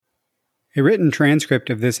A written transcript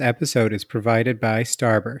of this episode is provided by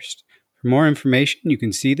Starburst. For more information, you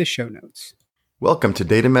can see the show notes. Welcome to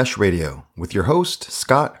Data Mesh Radio with your host,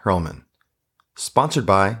 Scott Hurlman. Sponsored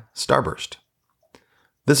by Starburst.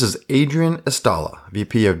 This is Adrian Estala,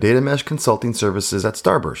 VP of Data Mesh Consulting Services at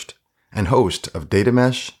Starburst and host of Data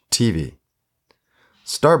Mesh TV.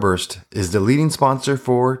 Starburst is the leading sponsor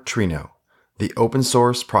for Trino, the open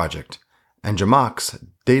source project, and Jamak's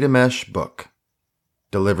Data Mesh book,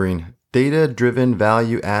 delivering data-driven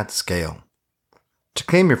value at scale. To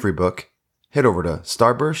claim your free book, head over to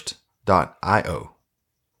starburst.io.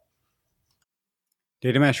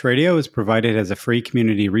 Data Mesh Radio is provided as a free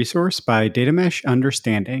community resource by Data Mesh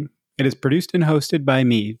Understanding. It is produced and hosted by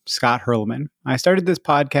me, Scott Hurlman. I started this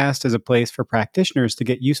podcast as a place for practitioners to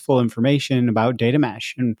get useful information about data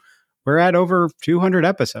mesh, and we're at over 200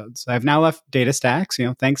 episodes. I've now left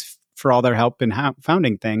DataStax, thanks for all their help in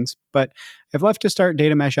founding things, but I've left to start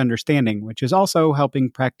Data Mesh Understanding, which is also helping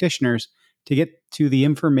practitioners to get to the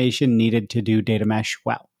information needed to do data mesh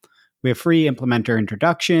well. We have free implementer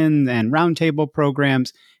introduction and roundtable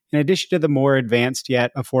programs, in addition to the more advanced yet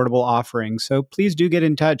affordable offerings. So please do get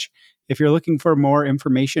in touch if you're looking for more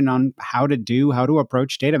information on how to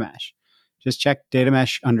approach data mesh. Just check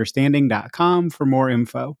datameshunderstanding.com for more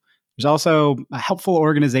info. There's also a helpful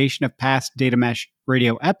organization of past Data Mesh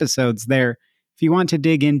Radio episodes there if you want to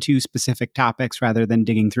dig into specific topics rather than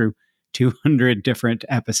digging through 200 different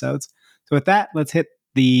episodes. So with that, let's hit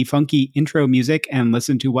the funky intro music and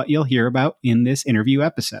listen to what you'll hear about in this interview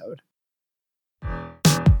episode.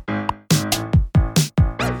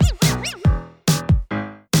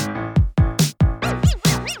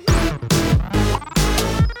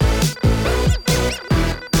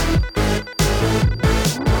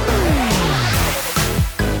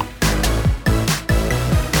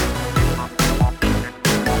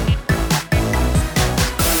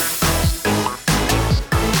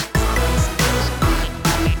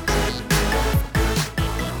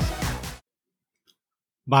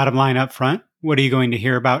 Bottom line up front, what are you going to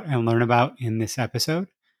hear about and learn about in this episode?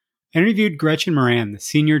 I interviewed Gretchen Moran, the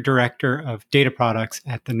Senior Director of Data Products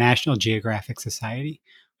at the National Geographic Society,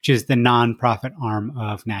 which is the nonprofit arm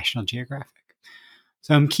of National Geographic.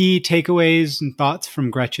 Some key takeaways and thoughts from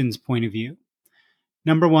Gretchen's point of view.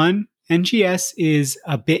 Number one, NGS is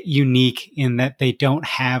a bit unique in that they don't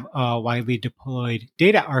have a widely deployed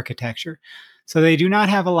data architecture, so they do not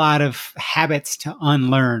have a lot of habits to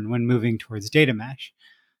unlearn when moving towards data mesh.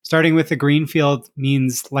 Starting with the greenfield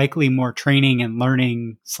means likely more training and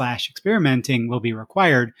learning / experimenting will be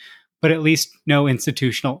required, but at least no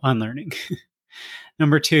institutional unlearning.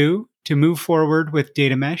 Number two, to move forward with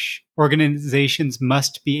data mesh, organizations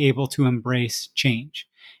must be able to embrace change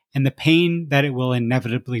and the pain that it will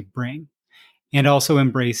inevitably bring, and also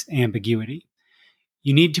embrace ambiguity.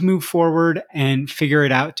 You need to move forward and figure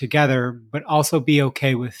it out together, but also be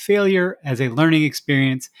okay with failure as a learning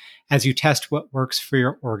experience as you test what works for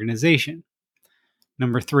your organization.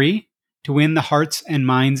 Number three, to win the hearts and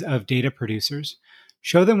minds of data producers,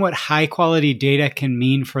 show them what high quality data can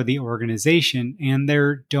mean for the organization and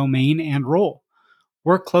their domain and role.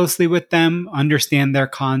 Work closely with them, understand their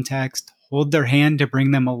context, hold their hand to bring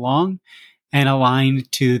them along, and align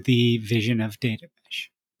to the vision of data mesh.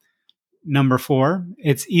 Number four,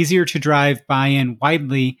 it's easier to drive buy-in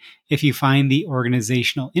widely if you find the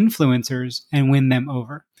organizational influencers and win them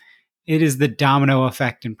over. It is the domino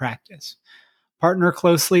effect in practice. Partner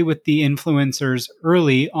closely with the influencers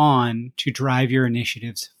early on to drive your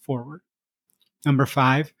initiatives forward. Number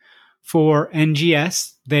five, for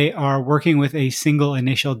NGS, they are working with a single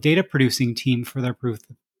initial data producing team for their proof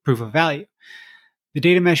of value. The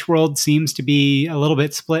data mesh world seems to be a little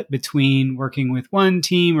bit split between working with one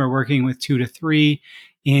team or working with 2 to 3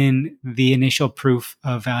 in the initial proof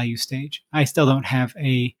of value stage. I still don't have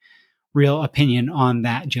a real opinion on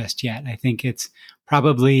that just yet. I think it's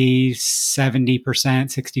probably 70%,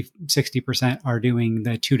 60% are doing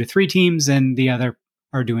the 2 to 3 teams and the other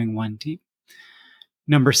are doing one team.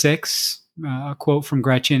 Number six, a quote from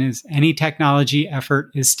Gretchen is, any technology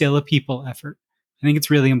effort is still a people effort. I think it's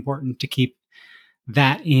really important to keep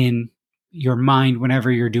that in your mind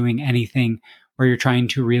whenever you're doing anything where you're trying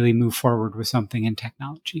to really move forward with something in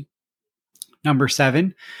technology. Number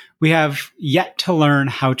seven, we have yet to learn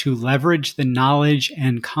how to leverage the knowledge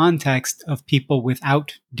and context of people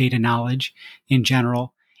without data knowledge in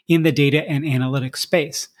general in the data and analytics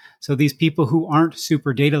space. So these people who aren't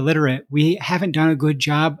super data literate, we haven't done a good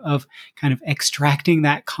job of kind of extracting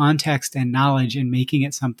that context and knowledge and making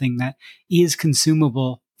it something that is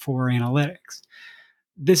consumable for analytics.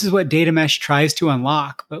 This is what data mesh tries to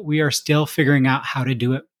unlock, but we are still figuring out how to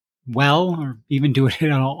do it well or even do it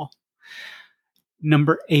at all.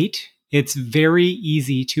 Number 8, it's very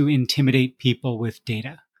easy to intimidate people with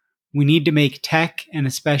data. We need to make tech and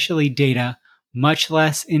especially data much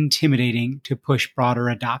less intimidating to push broader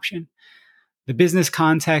adoption. The business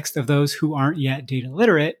context of those who aren't yet data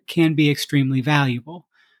literate can be extremely valuable.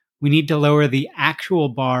 We need to lower the actual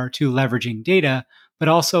bar to leveraging data, but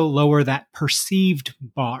also lower that perceived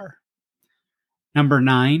bar. Number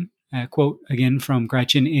 9, a quote again from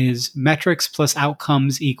Gretchen, is metrics plus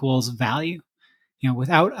outcomes equals value.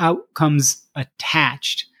 Without outcomes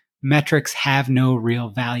attached, metrics have no real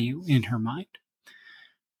value in her mind.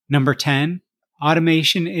 Number 10,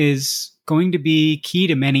 automation is going to be key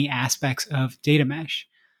to many aspects of data mesh.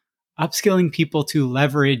 Upskilling people to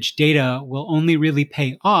leverage data will only really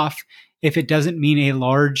pay off if it doesn't mean a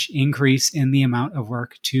large increase in the amount of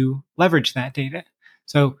work to leverage that data.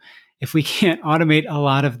 So if we can't automate a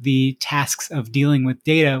lot of the tasks of dealing with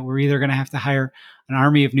data, we're either going to have to hire an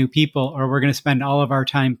army of new people, or we're going to spend all of our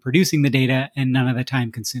time producing the data and none of the time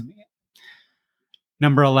consuming it.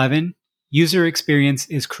 Number 11, user experience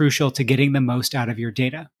is crucial to getting the most out of your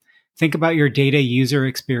data. Think about your data user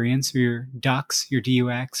experience, or your DUX, your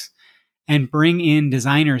DUX, and bring in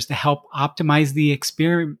designers to help optimize the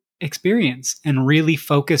experience and really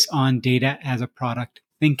focus on data as a product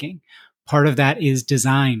thinking. Part of that is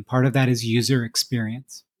design. Part of that is user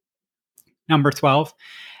experience. Number 12,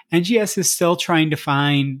 NGS is still trying to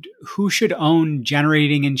find who should own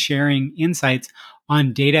generating and sharing insights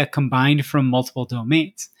on data combined from multiple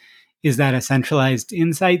domains. Is that a centralized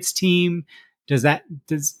insights team? Does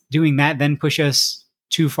doing that then push us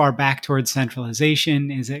too far back towards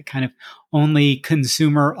centralization? Is it kind of only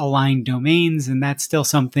consumer aligned domains? And that's still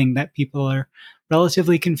something that people are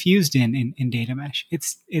relatively confused in data mesh.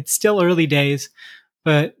 It's still early days,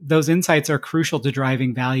 but those insights are crucial to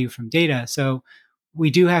driving value from data. So we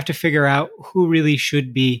do have to figure out who really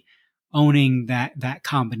should be owning that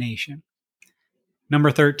combination.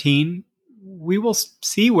 Number 13, we will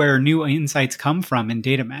see where new insights come from in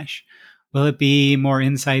data mesh. Will it be more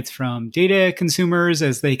insights from data consumers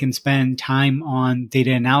as they can spend time on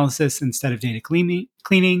data analysis instead of data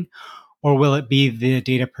cleaning? Or will it be the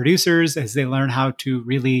data producers as they learn how to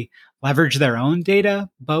really leverage their own data?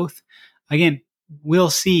 Both. Again,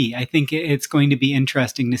 we'll see. I think it's going to be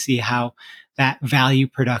interesting to see how that value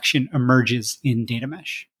production emerges in data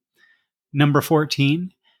mesh. Number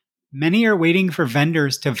 14, many are waiting for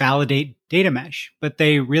vendors to validate data mesh, but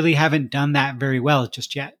they really haven't done that very well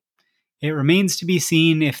just yet. It remains to be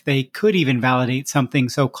seen if they could even validate something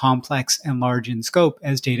so complex and large in scope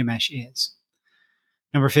as data mesh is.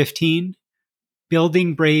 Number 15,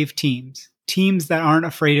 building brave teams. Teams that aren't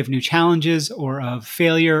afraid of new challenges or of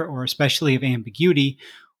failure or especially of ambiguity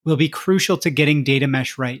will be crucial to getting data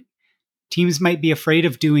mesh right. Teams might be afraid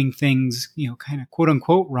of doing things, kind of quote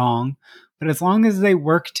unquote wrong, but as long as they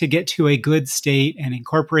work to get to a good state and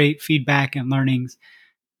incorporate feedback and learnings,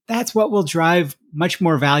 that's what will drive much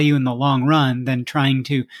more value in the long run than trying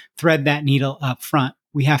to thread that needle up front.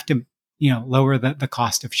 We have to, lower the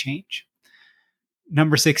cost of change.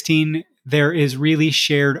 Number 16, there is really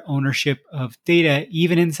shared ownership of data,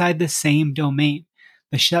 even inside the same domain.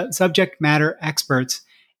 The subject matter experts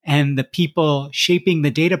and the people shaping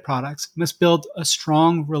the data products must build a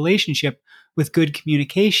strong relationship with good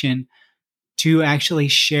communication to actually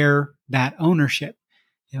share that ownership.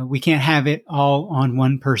 We can't have it all on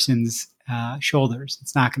one person's shoulders.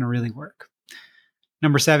 It's not going to really work.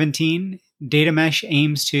 Number 17, data mesh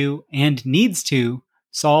aims to and needs to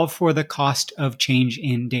solve for the cost of change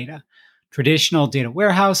in data. Traditional data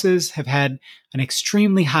warehouses have had an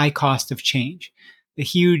extremely high cost of change. The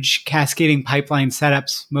huge cascading pipeline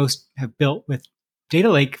setups most have built with Data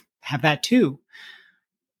Lake have that too.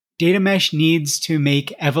 Data mesh needs to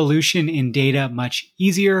make evolution in data much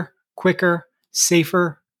easier, quicker,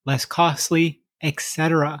 safer, less costly,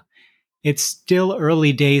 etc. It's still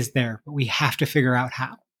early days there, but we have to figure out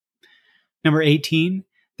how. Number 18,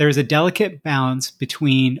 there's a delicate balance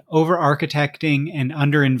between over-architecting and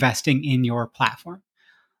under-investing in your platform.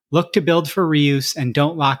 Look to build for reuse and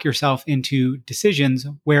don't lock yourself into decisions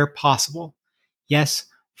where possible. Yes,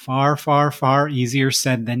 far, far, far easier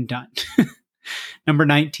said than done. Number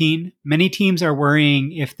 19, many teams are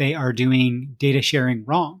worrying if they are doing data sharing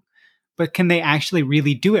wrong, but can they actually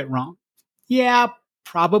really do it wrong? Yeah,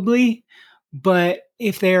 probably. But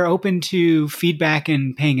if they are open to feedback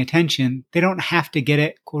and paying attention, they don't have to get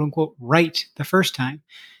it, quote unquote, right the first time.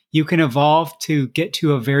 You can evolve to get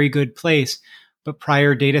to a very good place, but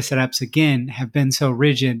prior data setups, again, have been so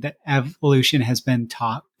rigid that evolution has been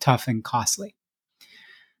tough and costly.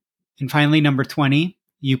 And finally, number 20,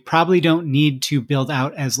 you probably don't need to build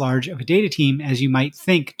out as large of a data team as you might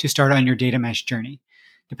think to start on your data mesh journey.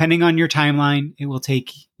 Depending on your timeline, it will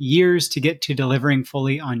take years to get to delivering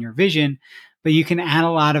fully on your vision, but you can add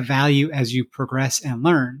a lot of value as you progress and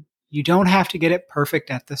learn. You don't have to get it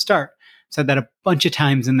perfect at the start. I've said that a bunch of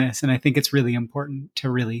times in this, and I think it's really important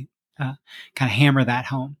to really kind of hammer that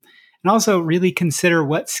home. And also really consider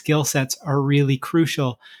what skill sets are really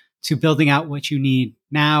crucial to building out what you need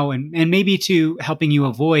now and maybe to helping you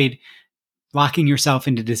avoid locking yourself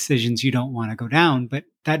into decisions you don't want to go down. But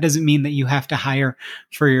that doesn't mean that you have to hire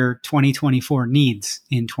for your 2024 needs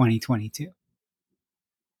in 2022.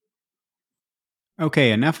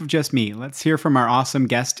 Okay, enough of just me. Let's hear from our awesome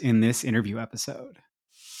guest in this interview episode.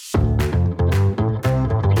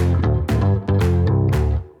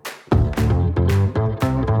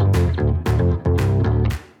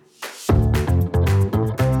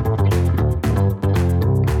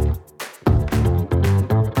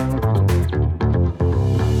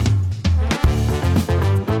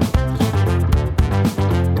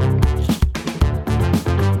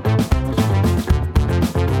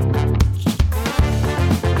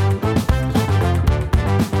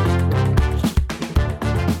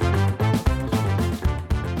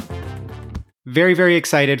 Very, very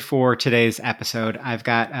excited for today's episode. I've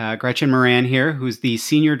got Gretchen Moran here, who's the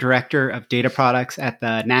Senior Director of Data Products at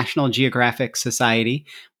the National Geographic Society.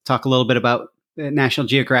 Talk a little bit about the National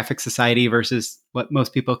Geographic Society versus what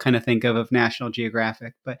most people kind of think of National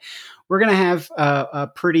Geographic. But we're going to have a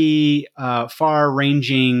pretty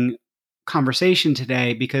far-ranging conversation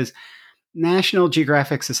today because National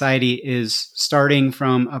Geographic Society is starting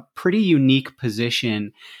from a pretty unique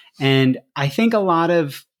position. And I think a lot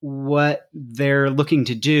of what they're looking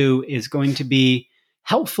to do is going to be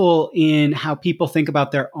helpful in how people think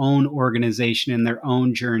about their own organization and their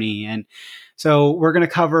own journey. And so we're going to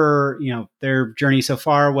cover, their journey so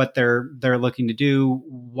far, what they're looking to do,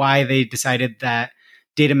 why they decided that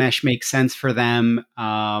data mesh makes sense for them,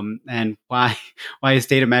 and why is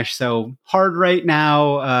data mesh so hard right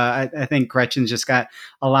now. I think Gretchen's just got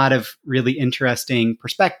a lot of really interesting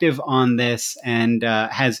perspective on this and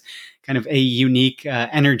has kind of a unique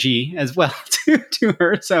energy as well to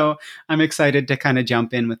her. So I'm excited to kind of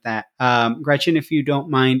jump in with that. Gretchen, if you don't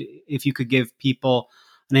mind, if you could give people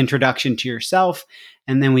an introduction to yourself,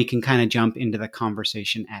 and then we can kind of jump into the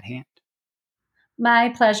conversation at hand. My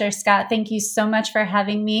pleasure, Scott. Thank you so much for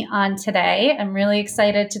having me on today. I'm really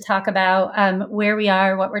excited to talk about where we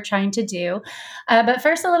are, what we're trying to do. But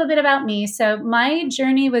first, a little bit about me. So my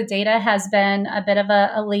journey with data has been a bit of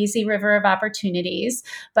a lazy river of opportunities,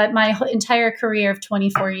 but my entire career of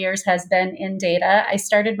 24 years has been in data. I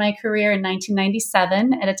started my career in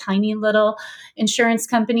 1997 at a tiny little insurance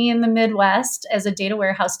company in the Midwest as a data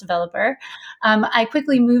warehouse developer. I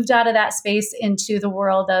quickly moved out of that space into the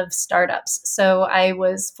world of startups. So I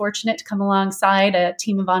was fortunate to come alongside a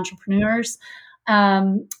team of entrepreneurs.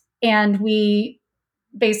 And we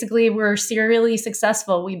basically were serially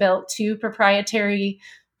successful. We built 2 proprietary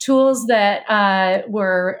tools that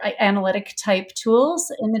were analytic type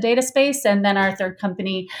tools in the data space. And then our third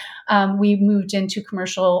company, we moved into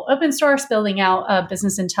commercial open source, building out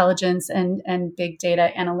business intelligence and big data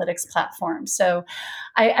analytics platforms. So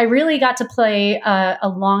I really got to play a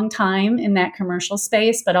long time in that commercial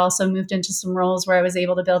space, but also moved into some roles where I was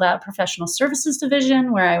able to build out a professional services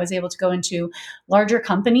division, where I was able to go into larger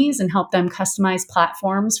companies and help them customize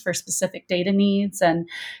platforms for specific data needs. And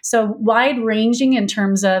so wide ranging in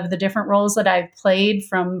terms of the different roles that I've played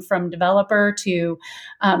from developer to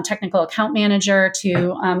technical account manager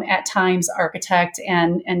to at times architect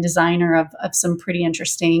and designer of some pretty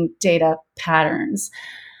interesting data patterns.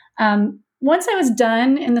 Once I was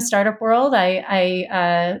done in the startup world,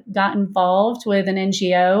 I got involved with an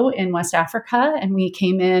NGO in West Africa, and we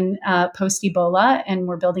came in post-Ebola, and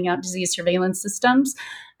we're building out disease surveillance systems.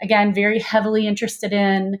 Again, very heavily interested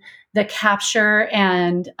in the capture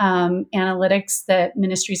and analytics that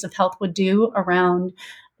ministries of health would do around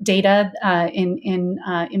data in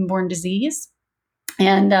inborn disease.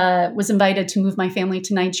 And was invited to move my family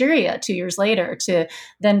to Nigeria 2 years later to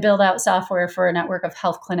then build out software for a network of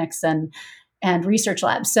health clinics and research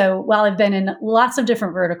labs. So while I've been in lots of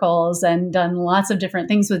different verticals and done lots of different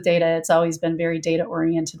things with data, it's always been very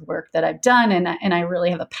data-oriented work that I've done. And I really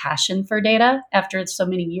have a passion for data after so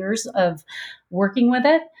many years of working with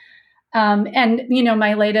it. And,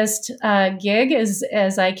 my latest gig is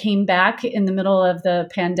as I came back in the middle of the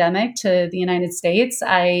pandemic to the United States,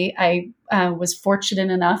 I was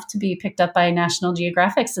fortunate enough to be picked up by National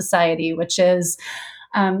Geographic Society, which is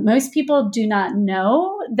Most people do not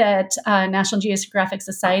know that National Geographic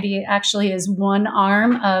Society actually is one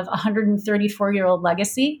arm of a 134-year-old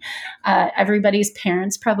legacy. Everybody's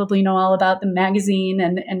parents probably know all about the magazine,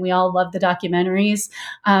 and we all love the documentaries.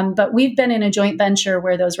 But we've been in a joint venture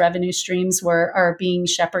where those revenue streams are being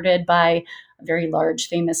shepherded by a very large,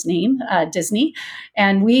 famous name, Disney.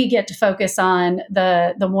 And we get to focus on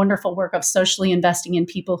the wonderful work of socially investing in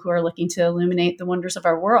people who are looking to illuminate the wonders of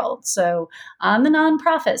our world. So on the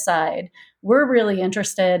nonprofit side, we're really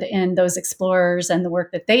interested in those explorers and the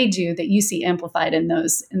work that they do that you see amplified in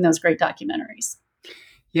those great documentaries.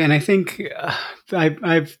 Yeah, and I think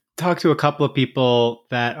I've talked to a couple of people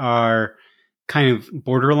that are kind of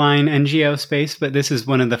borderline NGO space, but this is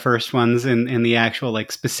one of the first ones in the actual like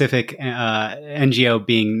specific NGO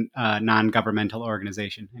being a non-governmental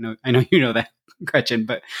organization. I know you know that, Gretchen,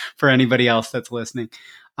 but for anybody else that's listening,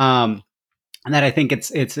 and that I think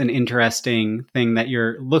it's an interesting thing that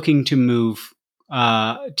you're looking to move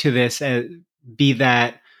to this, be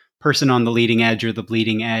that person on the leading edge or the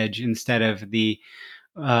bleeding edge instead of the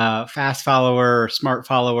fast follower or smart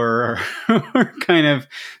follower or kind of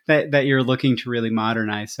that you're looking to really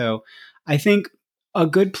modernize. So I think a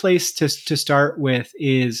good place to start with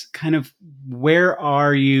is kind of where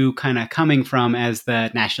are you kind of coming from as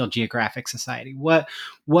the National Geographic Society? What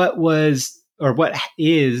was or what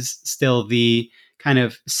is still the kind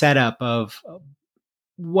of setup of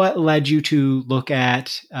what led you to look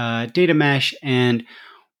at data mesh, and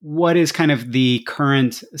what is kind of the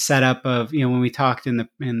current setup of, when we talked in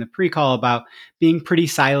the pre-call about being pretty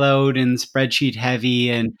siloed and spreadsheet heavy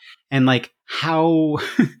and like how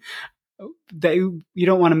that you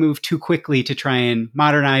don't want to move too quickly to try and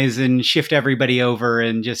modernize and shift everybody over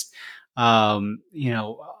and just all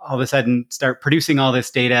of a sudden start producing all this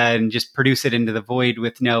data and just produce it into the void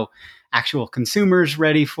with no actual consumers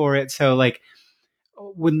ready for it. So like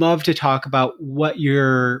would love to talk about what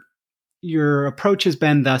your approach has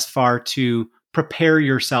been thus far to prepare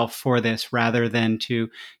yourself for this rather than to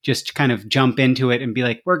just kind of jump into it and be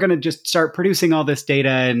like, we're going to just start producing all this data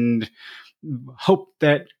and hope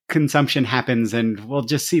that consumption happens and we'll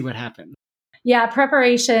just see what happens. Yeah,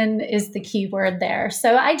 preparation is the key word there.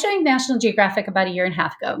 So I joined National Geographic about a year and a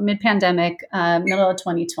half ago, mid-pandemic, middle of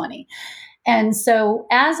 2020. And so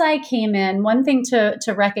as I came in, one thing to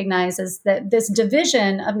recognize is that this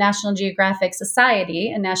division of National Geographic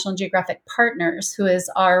Society and National Geographic Partners, who is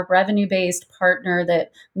our revenue-based partner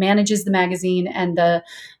that manages the magazine and the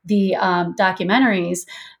documentaries,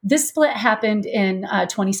 this split happened in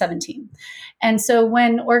 2017. And so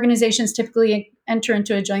when organizations typically enter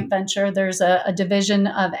into a joint venture, there's a division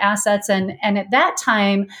of assets. And at that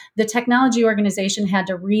time, the technology organization had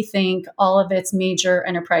to rethink all of its major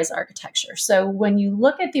enterprise architecture. So when you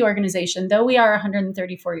look at the organization, though we are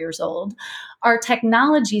 134 years old, our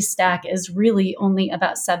technology stack is really only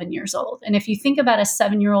about 7 years old. And if you think about a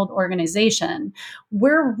 7-year-old organization,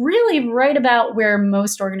 we're really right about where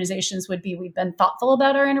most organizations would be. We've been thoughtful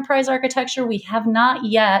about our enterprise architecture. We have not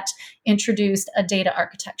yet introduced a data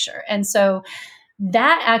architecture. And so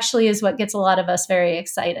that actually is what gets a lot of us very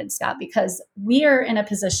excited, Scott, because we are in a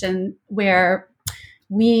position where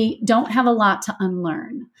we don't have a lot to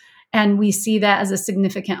unlearn. And we see that as a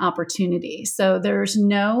significant opportunity. So there is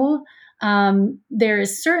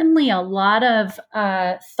certainly a lot of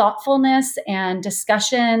thoughtfulness and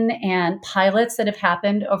discussion and pilots that have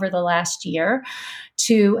happened over the last year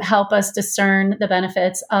to help us discern the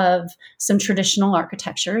benefits of some traditional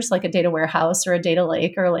architectures like a data warehouse or a data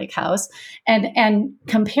lake or a lake house, and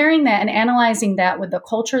comparing that and analyzing that with the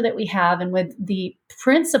culture that we have and with the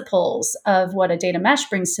principles of what a data mesh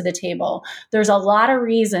brings to the table. There's a lot of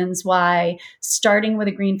reasons why starting with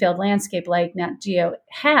a greenfield landscape like Nat Geo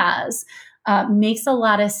has makes a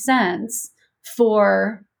lot of sense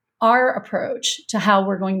for our approach to how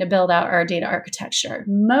we're going to build out our data architecture,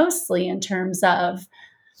 mostly in terms of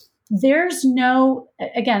as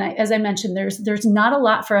I mentioned, there's not a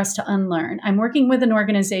lot for us to unlearn. I'm working with an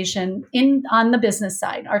organization on the business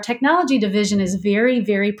side. Our technology division is very,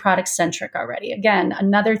 very product centric already. Again,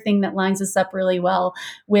 another thing that lines us up really well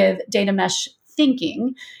with data mesh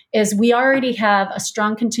thinking is we already have a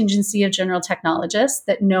strong contingency of general technologists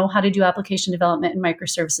that know how to do application development and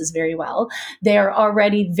microservices very well. They are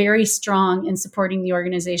already very strong in supporting the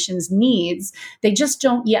organization's needs. They just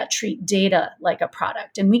don't yet treat data like a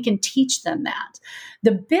product, and we can teach them that.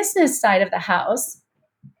 The business side of the house,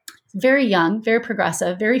 very young, very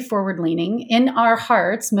progressive, very forward-leaning. In our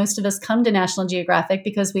hearts, most of us come to National Geographic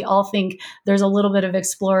because we all think there's a little bit of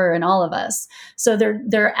explorer in all of us. So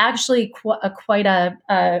they're actually quite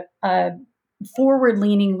a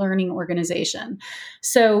forward-leaning learning organization.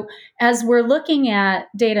 So as we're looking at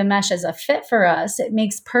data mesh as a fit for us, it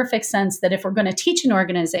makes perfect sense that if we're going to teach an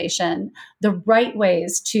organization the right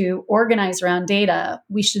ways to organize around data,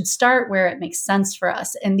 we should start where it makes sense for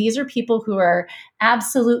us. And these are people who are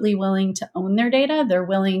absolutely willing to own their data. They're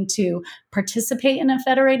willing to participate in a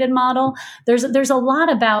federated model. There's a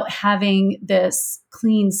lot about having this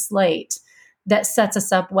clean slate that sets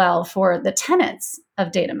us up well for the tenets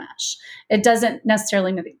of data mesh. It doesn't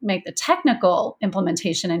necessarily make the technical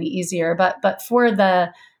implementation any easier, but for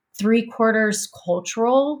the 3/4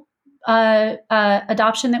 cultural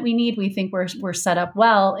adoption that we need, we think we're set up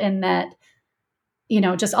well in that,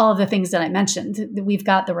 just all of the things that I mentioned. We've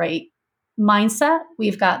got the right mindset,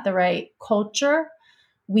 we've got the right culture,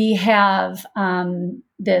 we have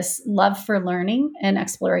this love for learning and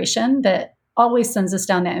exploration that always sends us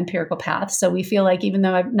down that empirical path. So we feel like even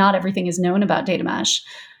though not everything is known about data mesh,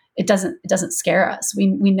 it doesn't scare us. We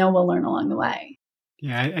know we'll learn along the way.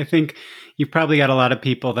 Yeah, I think you've probably got a lot of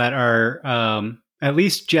people that are at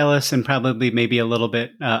least jealous and probably maybe a little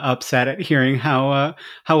bit upset at hearing how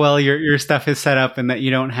well your stuff is set up, and that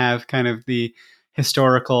you don't have kind of the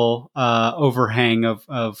historical overhang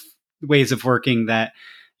of ways of working that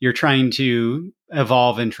you're trying to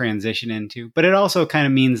evolve and transition into. But it also kind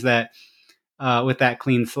of means that with that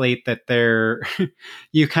clean slate, that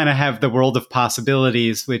you kind of have the world of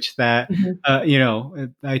possibilities, which that,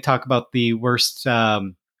 I talk about the worst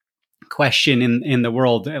question in the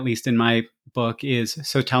world, at least in my book, is,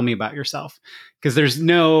 so tell me about yourself. Because there's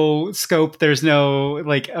no scope, there's no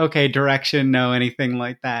direction, no anything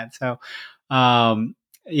like that. So, and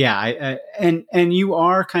you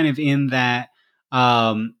are kind of in that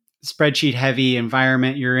spreadsheet heavy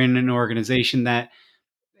environment. You're in an organization that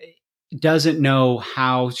doesn't know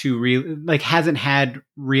how to really, hasn't had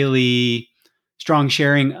really strong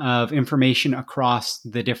sharing of information across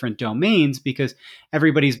the different domains, because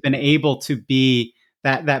everybody's been able to be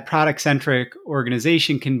that product centric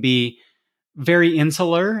organization can be very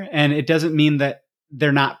insular. And it doesn't mean that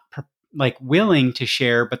they're not willing to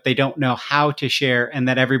share, but they don't know how to share, and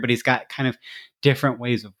that everybody's got kind of different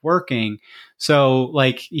ways of working. So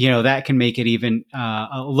that can make it even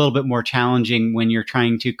a little bit more challenging when you're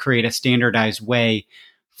trying to create a standardized way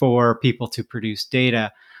for people to produce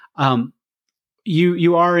data.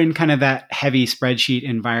 You are in kind of that heavy spreadsheet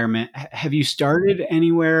environment. Have you started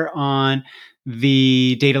anywhere on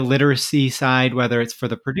the data literacy side, whether it's for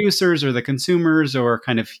the producers or the consumers, or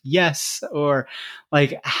kind of or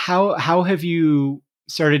how have you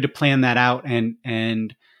started to plan that out?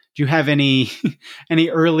 And do you have any any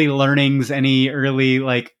early learnings, any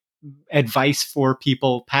early advice for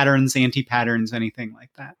people, patterns, anti-patterns, anything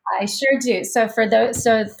like that? I sure do. So for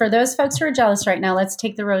those folks who are jealous right now, let's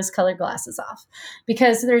take the rose-colored glasses off,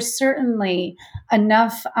 because there's certainly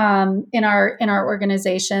enough in our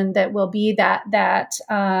organization that will be that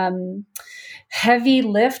heavy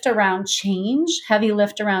lift around change, heavy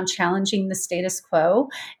lift around challenging the status quo.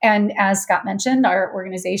 And as Scott mentioned, our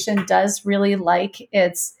organization does really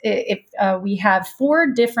we have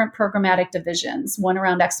 4 different programmatic divisions: one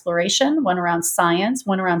around exploration, one around science,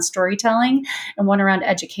 one around storytelling, and one around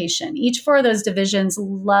education. Each 4 of those divisions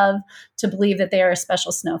love to believe that they are a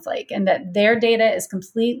special snowflake, and that their data is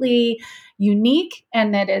completely unique,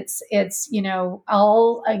 and that it's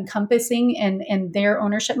all encompassing in their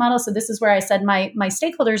ownership model. So this is where I said my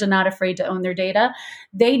stakeholders are not afraid to own their data.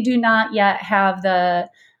 They do not yet have the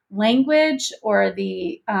language or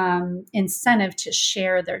the incentive to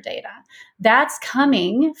share their data. That's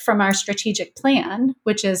coming from our strategic plan,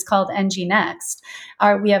 which is called NG Next.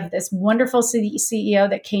 We have this wonderful CEO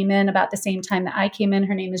that came in about the same time that I came in.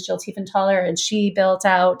 Her name is Jill Tiefenthaler, and she built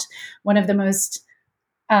out one of the most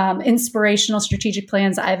inspirational strategic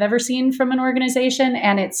plans I've ever seen from an organization.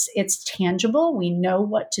 And it's tangible. We know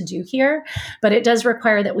what to do here, but it does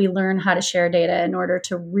require that we learn how to share data in order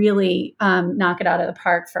to really knock it out of the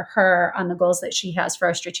park for her on the goals that she has for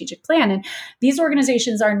our strategic plan. And these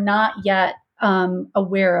organizations are not yet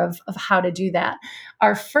aware of how to do that.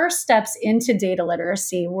 Our first steps into data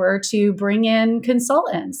literacy were to bring in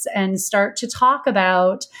consultants and start to talk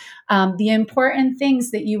about the important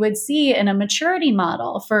things that you would see in a maturity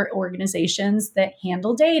model for organizations that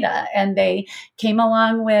handle data. And they came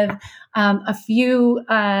along with a few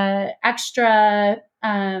extra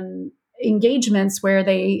engagements where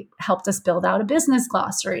they helped us build out a business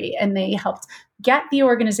glossary, and they helped get the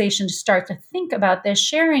organization to start to think about this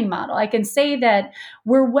sharing model. I can say that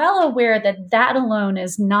we're well aware that alone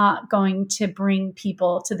is not going to bring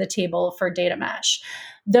people to the table for data mesh.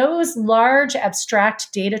 Those large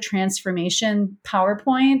abstract data transformation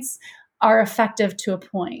PowerPoints are effective to a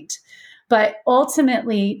point. But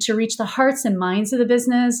ultimately, to reach the hearts and minds of the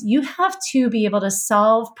business, you have to be able to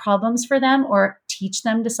solve problems for them or teach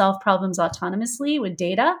them to solve problems autonomously with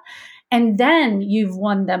data. And then you've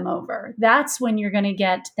won them over. That's when you're going to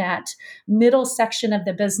get that middle section of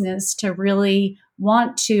the business to really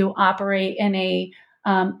want to operate in a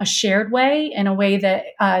shared way, in a way that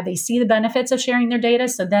they see the benefits of sharing their data.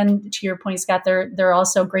 So then, to your point, Scott, they're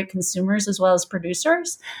also great consumers as well as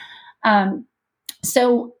producers.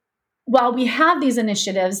 So while we have these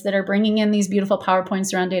initiatives that are bringing in these beautiful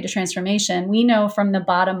PowerPoints around data transformation, we know from the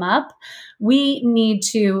bottom up, we need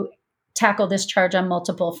to tackle this charge on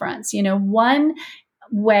multiple fronts. One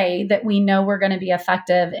way that we know we're going to be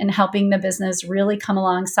effective in helping the business really come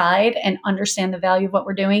alongside and understand the value of what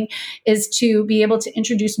we're doing is to be able to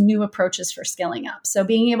introduce new approaches for scaling up. So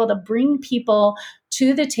being able to bring people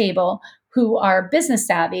to the table who are business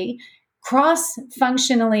savvy,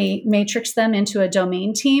 cross-functionally matrix them into a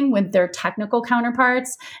domain team with their technical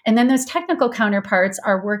counterparts. And then those technical counterparts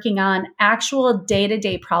are working on actual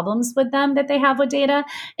day-to-day problems with them that they have with data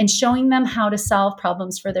and showing them how to solve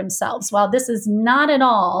problems for themselves. While this is not at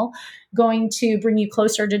all going to bring you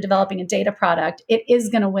closer to developing a data product, it is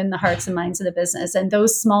going to win the hearts and minds of the business. And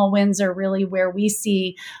those small wins are really where we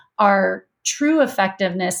see our true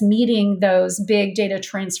effectiveness meeting those big data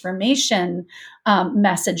transformation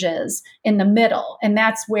messages in the middle. And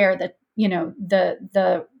that's where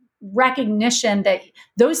the recognition that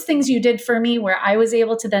those things you did for me, where I was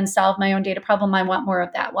able to then solve my own data problem, I want more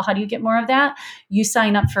of that. Well, how do you get more of that? You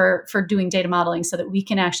sign up for doing data modeling so that we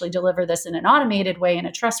can actually deliver this in an automated way, in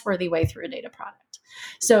a trustworthy way through a data product.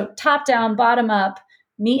 So top down, bottom up,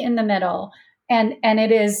 meet in the middle. And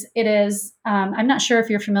it is. I'm not sure if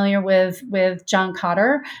you're familiar with John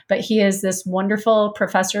Cotter, but he is this wonderful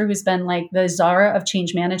professor who's been like the czar of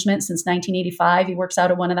change management since 1985. He works out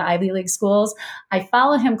of one of the Ivy League schools. I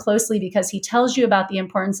follow him closely because he tells you about the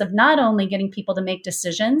importance of not only getting people to make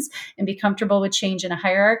decisions and be comfortable with change in a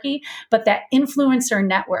hierarchy, but that influencer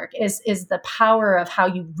network is the power of how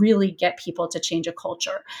you really get people to change a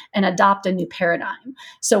culture and adopt a new paradigm.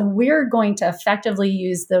 So we're going to effectively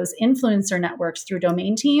use those influencer networks through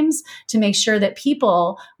domain teams to make sure that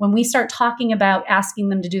people, when we start talking about asking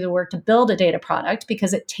them to do the work to build a data product,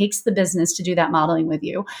 because it takes the business to do that modeling with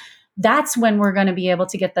you, that's when we're going to be able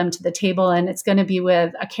to get them to the table. And it's going to be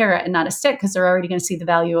with a carrot and not a stick, because they're already going to see the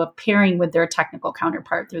value of pairing with their technical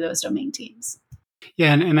counterpart through those domain teams.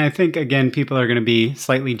 Yeah. And I think, again, people are going to be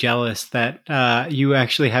slightly jealous that you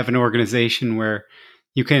actually have an organization where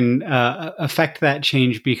you can affect that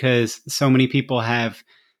change, because so many people have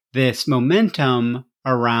this momentum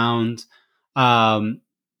around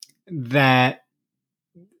that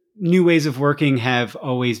new ways of working have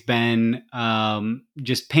always been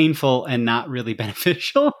just painful and not really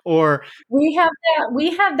beneficial. Or we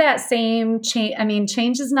have that same change. I mean,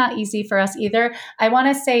 change is not easy for us either. I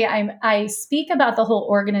want to say I speak about the whole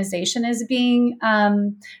organization as being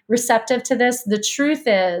receptive to this. The truth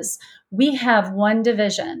is, we have one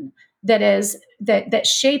division that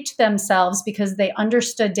shaped themselves because they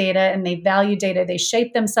understood data and they value data. They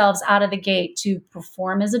shaped themselves out of the gate to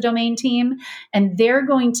perform as a domain team, and they're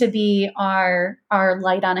going to be our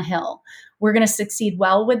light on a hill. We're going to succeed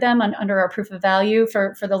well with them under our proof of value.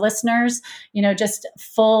 For the listeners, just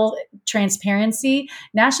full transparency,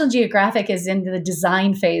 National Geographic is in the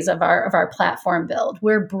design phase of our platform build.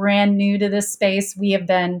 We're brand new to this space. We've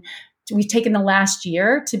taken the last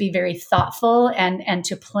year to be very thoughtful and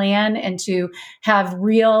to plan and to have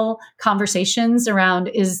real conversations around,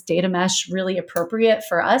 is data mesh really appropriate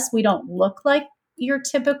for us? We don't look like your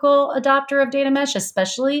typical adopter of data mesh,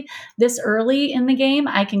 especially this early in the game.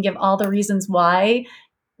 I can give all the reasons why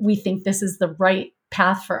we think this is the right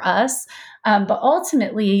path for us. But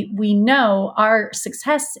ultimately, we know our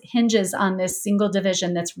success hinges on this single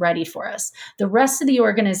division that's ready for us. The rest of the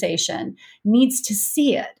organization needs to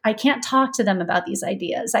see it. I can't talk to them about these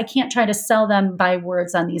ideas. I can't try to sell them by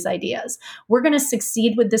words on these ideas. We're going to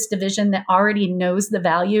succeed with this division that already knows the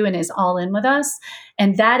value and is all in with us.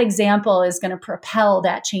 And that example is going to propel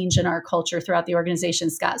that change in our culture throughout the organization,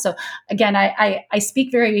 Scott. So again, I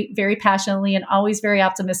speak very, very passionately and always very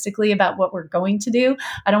optimistically about what we're going to do.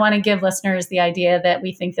 I don't want to give listeners the idea that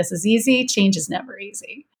we think this is easy. Change is never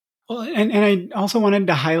easy. Well, and I also wanted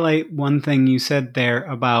to highlight one thing you said there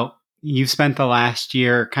about you've spent the last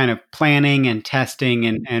year kind of planning and testing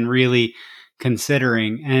and really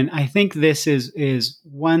considering. And I think this is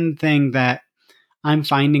one thing that I'm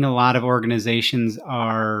finding a lot of organizations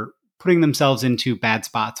are putting themselves into bad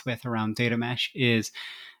spots with around data mesh is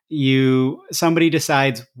somebody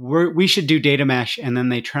decides we should do data mesh, and then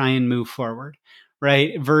they try and move forward,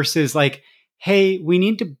 right? Versus like, hey, we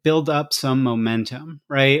need to build up some momentum,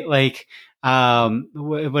 right? Like,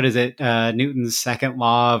 what is it? Newton's second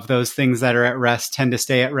law of those things that are at rest tend to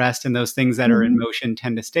stay at rest, and those things that are in motion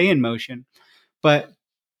tend to stay in motion. But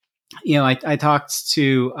I talked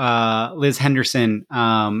to Liz Henderson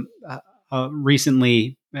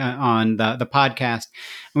recently on the podcast,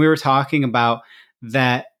 and we were talking about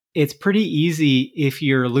that. It's pretty easy if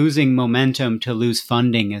you're losing momentum to lose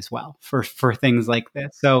funding as well for things like this.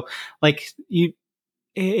 So, like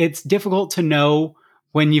it's difficult to know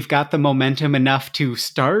when you've got the momentum enough to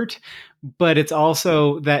start, but it's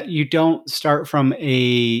also that you don't start from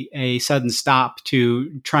a sudden stop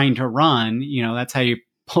to trying to run. That's how you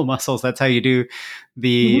pull muscles. That's how you do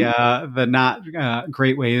the not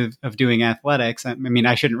great way of doing athletics. I mean,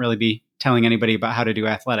 I shouldn't really be telling anybody about how to do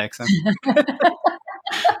athletics.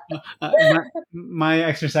 My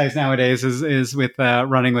exercise nowadays is with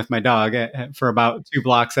running with my dog for about 2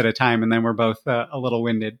 blocks at a time, and then we're both a little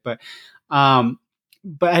winded. But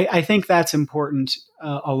I think that's important.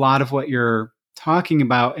 A lot of what you're talking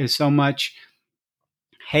about is so much,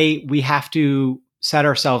 hey, we have to set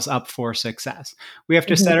ourselves up for success. We have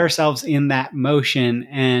to set ourselves in that motion.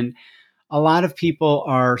 And a lot of people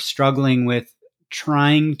are struggling with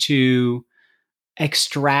trying to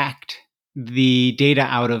extract the data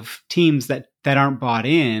out of teams that aren't bought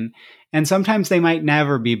in. And sometimes they might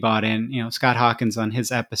never be bought in. Scott Hawkins on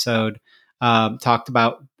his episode talked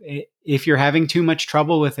about if you're having too much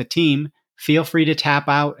trouble with a team, feel free to tap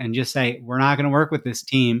out and just say, we're not going to work with this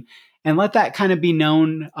team, and let that kind of be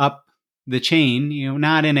known up the chain,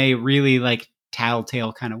 not in a really like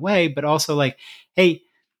tattletale kind of way, but also like, hey,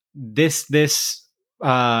 this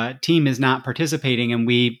team is not participating, and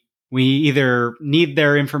we either need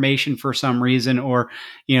their information for some reason, or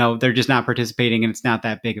they're just not participating and it's not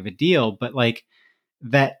that big of a deal. But like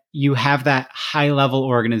that, you have that high level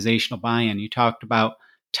organizational buy-in. You talked about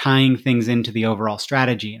tying things into the overall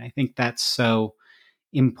strategy, and I think that's so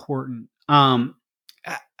important.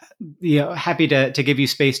 Happy to give you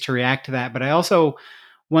space to react to that. But I also,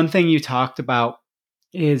 one thing you talked about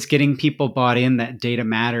is getting people bought in that data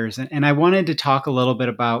matters. And I wanted to talk a little bit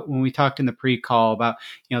about, when we talked in the pre-call about,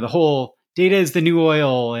 the whole data is the new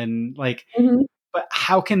oil, and like, but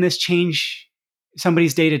how can this change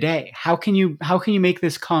somebody's day to day? How can you make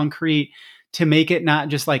this concrete to make it not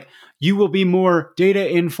just like, you will be more data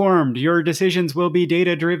informed, your decisions will be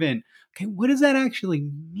data driven? Okay, what does that actually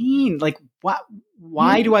mean? Like,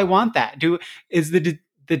 why do I want that? Is the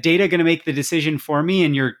data going to make the decision for me,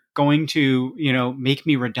 and you're going to, make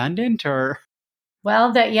me redundant? Or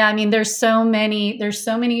well, I mean, there's so many,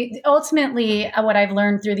 ultimately what I've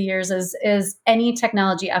learned through the years is any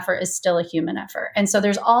technology effort is still a human effort. And so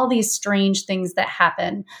there's all these strange things that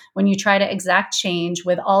happen when you try to exact change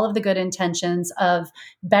with all of the good intentions of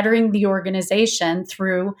bettering the organization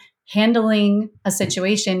through handling a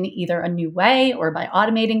situation either a new way, or by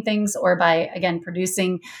automating things, or by, again,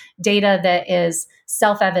 producing data that is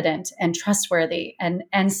self-evident and trustworthy.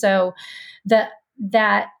 And so that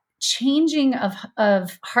changing of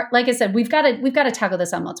heart, like I said, we've got to tackle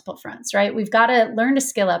this on multiple fronts, right? We've got to learn to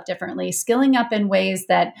skill up differently, skilling up in ways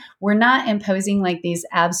that we're not imposing like these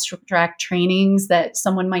abstract trainings that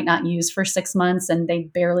someone might not use for 6 months and they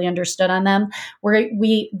barely understood on them. I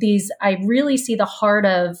really see the heart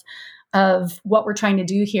of what we're trying to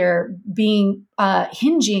do here being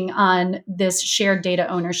hinging on this shared data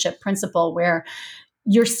ownership principle, where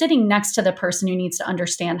you're sitting next to the person who needs to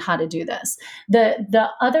understand how to do this. The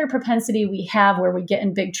other propensity we have where we get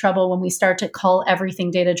in big trouble when we start to call everything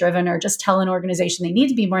data driven, or just tell an organization they need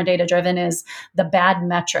to be more data driven, is the bad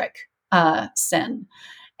metric sin.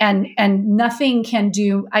 And nothing can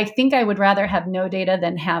do. I think I would rather have no data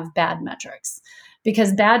than have bad metrics,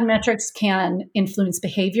 because bad metrics can influence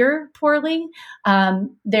behavior poorly.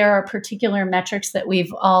 There are particular metrics that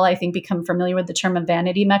we've all, I think, become familiar with the term of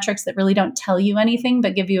vanity metrics, that really don't tell you anything,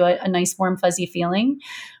 but give you a nice, warm, fuzzy feeling.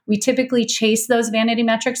 We typically chase those vanity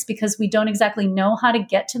metrics because we don't exactly know how to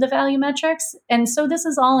get to the value metrics. And so this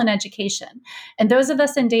is all in education. And those of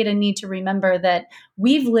us in data need to remember that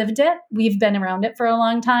we've lived it. We've been around it for a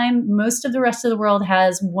long time. Most of the rest of the world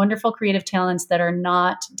has wonderful creative talents that are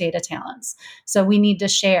not data talents. So we need to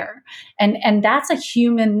share. And that's a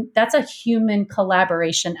human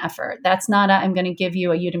collaboration effort. That's not I'm going to give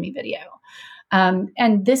you a Udemy video.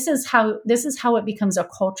 And this is how it becomes a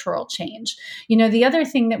cultural change. The other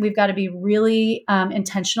thing that we've got to be really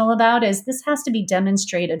intentional about is this has to be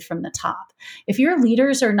demonstrated from the top. If your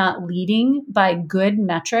leaders are not leading by good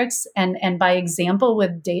metrics and by example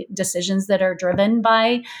with decisions that are driven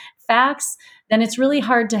by facts, then it's really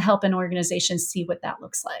hard to help an organization see what that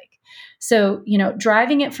looks like. So,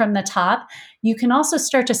 driving it from the top, you can also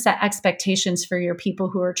start to set expectations for your people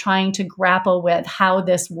who are trying to grapple with how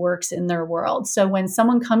this works in their world. So when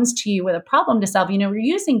someone comes to you with a problem to solve, we're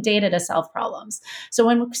using data to solve problems. So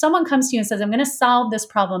when someone comes to you and says, I'm going to solve this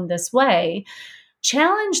problem this way,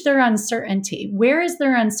 challenge their uncertainty. Where is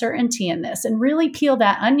their uncertainty in this? And really peel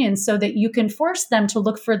that onion so that you can force them to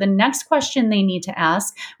look for the next question they need to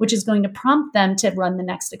ask, which is going to prompt them to run the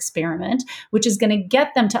next experiment, which is going to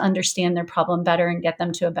get them to understand their problem better and get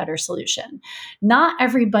them to a better solution. Not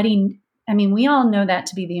everybody, we all know that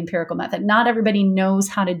to be the empirical method. Not everybody knows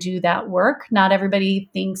how to do that work. Not everybody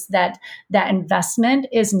thinks that that investment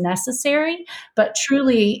is necessary. But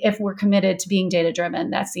truly, if we're committed to being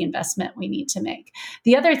data-driven, that's the investment we need to make.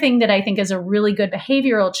 The other thing that I think is a really good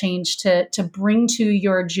behavioral change to bring to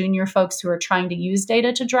your junior folks who are trying to use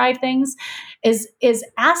data to drive things is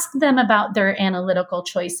ask them about their analytical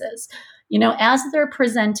choices. As they're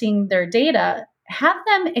presenting their data, have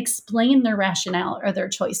them explain their rationale or their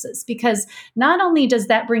choices, because not only does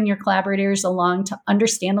that bring your collaborators along to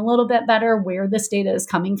understand a little bit better where this data is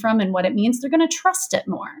coming from and what it means, they're going to trust it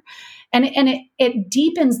more. And it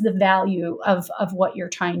deepens the value of what you're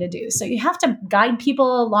trying to do. So you have to guide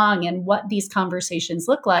people along in what these conversations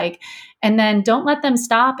look like. And then don't let them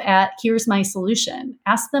stop at, here's my solution.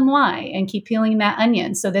 Ask them why and keep peeling that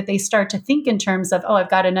onion so that they start to think in terms of, I've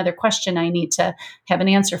got another question I need to have an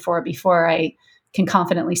answer for before I can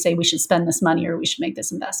confidently say we should spend this money or we should make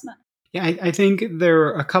this investment. Yeah, I think there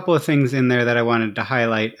are a couple of things in there that I wanted to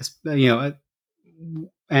highlight,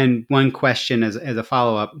 and one question as a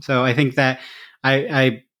follow-up. So I think that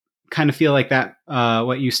I kind of feel like that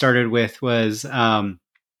what you started with was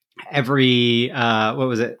every, what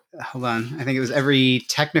was it? Hold on. I think it was every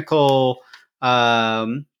technical,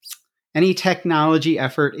 any technology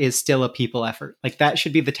effort is still a people effort. Like that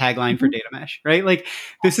should be the tagline for data mesh, right? Like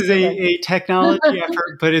this is a technology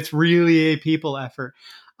effort, but it's really a people effort.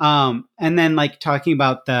 And then like talking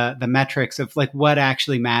about the metrics of like what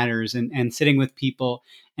actually matters and sitting with people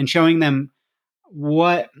and showing them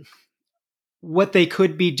what they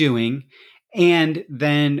could be doing, and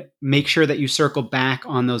then make sure that you circle back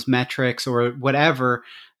on those metrics or whatever.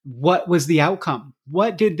 What was the outcome?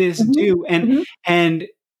 What did this do? And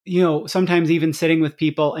sometimes even sitting with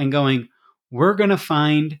people and going, we're going to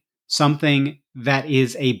find something that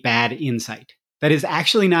is a bad insight, that is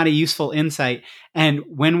actually not a useful insight. And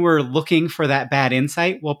when we're looking for that bad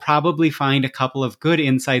insight, we'll probably find a couple of good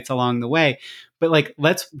insights along the way. But like,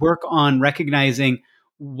 let's work on recognizing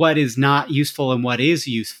what is not useful and what is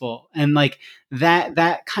useful. And like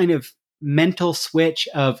that kind of mental switch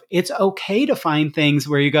of it's okay to find things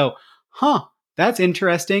where you go, that's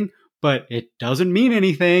interesting, but it doesn't mean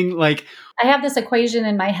anything. Like I have this equation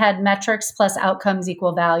in my head, metrics plus outcomes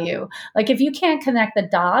equal value. Like if you can't connect the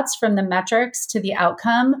dots from the metrics to the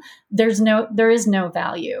outcome, there is no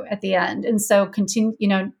value at the end. And so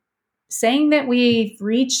saying that we've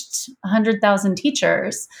reached 100,000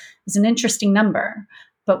 teachers is an interesting number,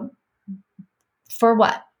 but for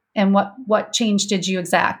what? And what change did you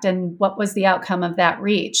exact? And what was the outcome of that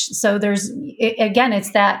reach? So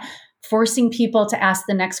it's that forcing people to ask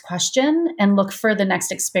the next question and look for the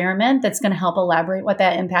next experiment that's going to help elaborate what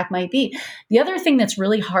that impact might be. The other thing that's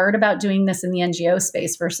really hard about doing this in the NGO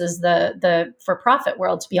space versus the for-profit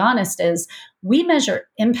world, to be honest, is we measure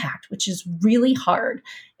impact, which is really hard.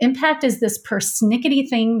 Impact is this persnickety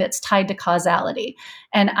thing that's tied to causality.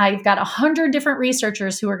 And I've got 100 different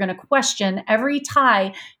researchers who are going to question every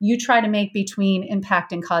tie you try to make between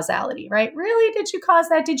impact and causality, right? Really? Did you cause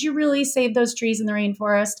that? Did you really save those trees in the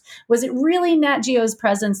rainforest? Was it really Nat Geo's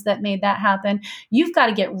presence that made that happen? You've got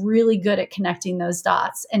to get really good at connecting those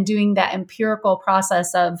dots and doing that empirical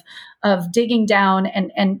process of digging down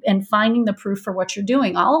and finding the proof for what you're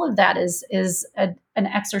doing. All of that is an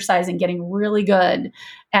exercise in getting really good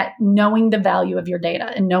at knowing the value of your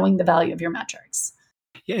data and knowing the value of your metrics.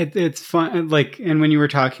 Yeah, it's fun. Like, and when you were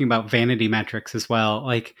talking about vanity metrics as well,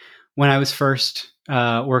 like when I was first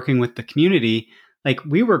working with the community, like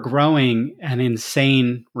we were growing an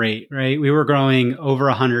insane rate, right? We were growing over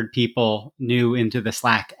 100 people new into the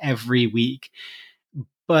Slack every week.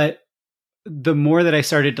 But the more that I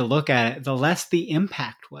started to look at it, the less the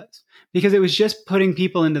impact was, because it was just putting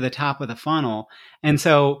people into the top of the funnel. And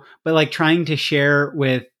so, but like trying to share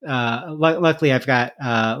with, luckily I've got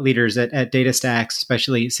leaders at DataStax,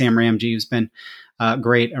 especially Sam Ramji, who's been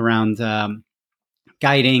great around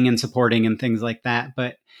guiding and supporting and things like that.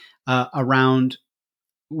 But around,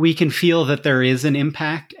 we can feel that there is an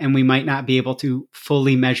impact and we might not be able to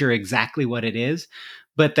fully measure exactly what it is,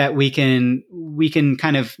 but that we can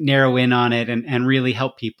kind of narrow in on it and really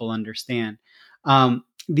help people understand.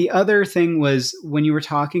 The other thing was when you were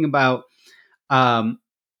talking about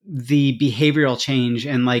the behavioral change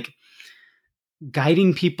and like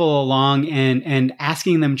guiding people along and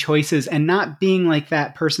asking them choices and not being like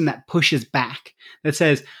that person that pushes back, that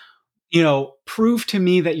says, prove to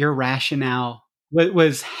me that your rationale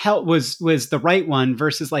was the right one,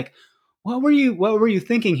 versus like, what were you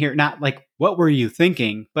thinking here? Not like, what were you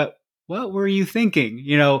thinking, but what were you thinking?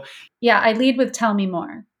 Yeah, I lead with tell me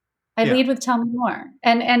more. I Yeah. lead with tell me more.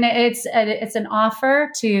 And it's an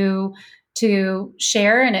offer to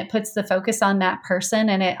share, and it puts the focus on that person,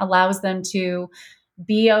 and it allows them to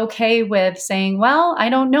be okay with saying, well, I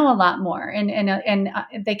don't know a lot more. And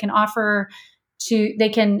they can they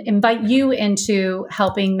can invite you into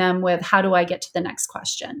helping them with, how do I get to the next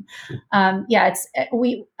question? I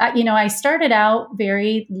started out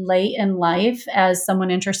very late in life as someone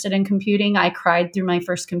interested in computing. I cried through my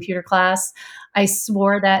first computer class. I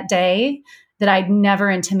swore that day that I'd never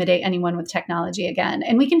intimidate anyone with technology again.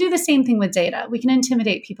 And we can do the same thing with data. We can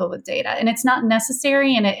intimidate people with data, and it's not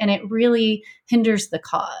necessary, and it really hinders the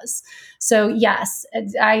cause. So yes,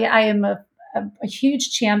 I am a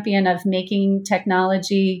huge champion of making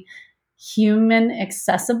technology human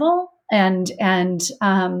accessible and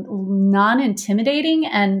non-intimidating,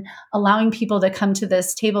 and allowing people to come to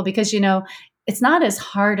this table, because it's not as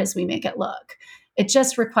hard as we make it look. It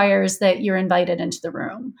just requires that you're invited into the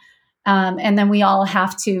room. And then we all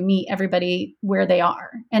have to meet everybody where they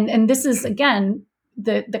are. And this is, again,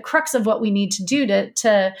 the crux of what we need to do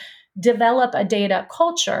to develop a data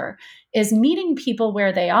culture, is meeting people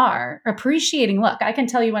where they are, appreciating. Look, I can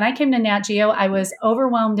tell you, when I came to Nat Geo, I was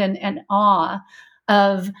overwhelmed and awe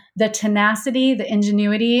of the tenacity, the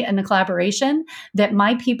ingenuity, and the collaboration that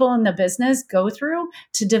my people in the business go through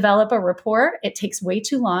to develop a report. It takes way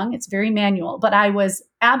too long. It's very manual, but I was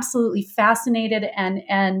absolutely fascinated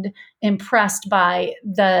and impressed by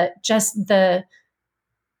the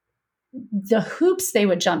hoops they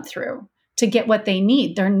would jump through to get what they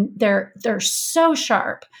need. They're so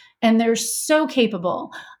sharp and they're so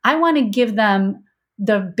capable. I want to give them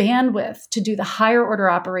the bandwidth to do the higher order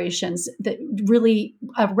operations, that really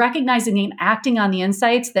recognizing and acting on the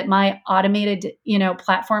insights that my automated,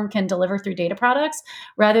 platform can deliver through data products,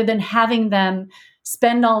 rather than having them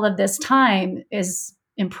spend all of this time, as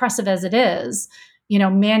impressive as it is,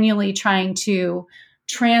 manually trying to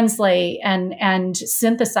translate and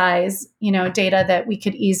synthesize, data that we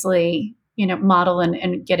could easily, model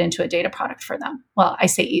and get into a data product for them. Well, I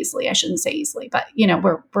say easily, I shouldn't say easily, but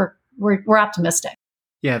we're optimistic.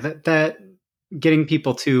 Yeah, that getting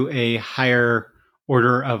people to a higher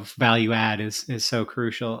order of value add is so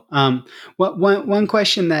crucial. One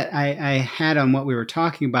question that I had on what we were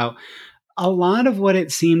talking about, a lot of what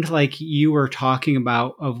it seemed like you were talking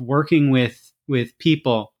about of working with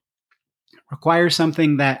people requires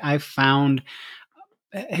something that I've found,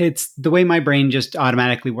 it's the way my brain just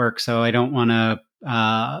automatically works. So I don't want to,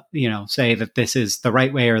 say that this is the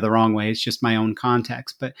right way or the wrong way. It's just my own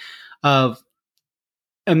context, but of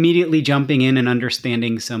immediately jumping in and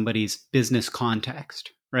understanding somebody's business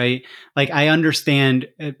context, right? Like, I understand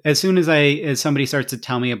as soon as somebody starts to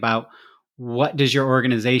tell me about, what does your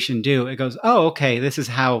organization do? It goes, oh, okay, this is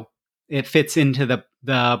how it fits into the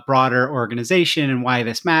broader organization and why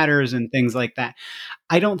this matters and things like that.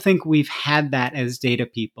 I don't think we've had that as data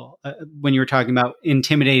people. When you were talking about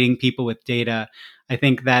intimidating people with data, I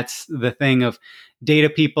think that's the thing of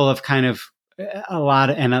data people have kind of a lot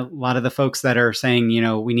of the folks that are saying,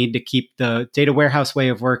 we need to keep the data warehouse way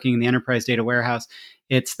of working, the enterprise data warehouse.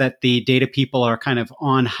 It's that the data people are kind of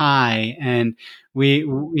on high, and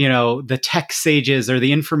the tech sages or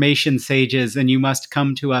the information sages, and you must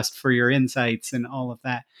come to us for your insights and all of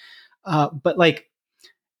that. But like,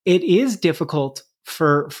 it is difficult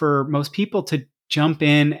for most people to jump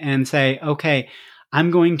in and say, okay,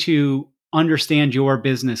 I'm going to understand your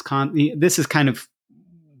business. This is kind of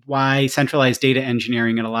why centralized data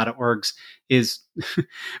engineering in a lot of orgs is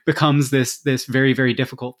becomes this very, very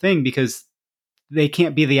difficult thing, because they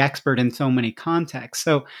can't be the expert in so many contexts.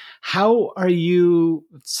 So how are you,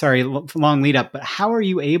 sorry, long lead up, but how are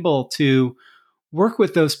you able to work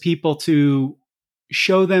with those people to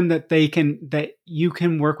show them that you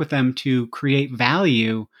can work with them to create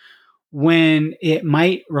value when it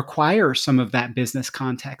might require some of that business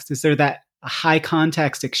context? Is there that high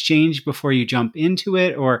context exchange before you jump into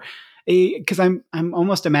it? Or because I'm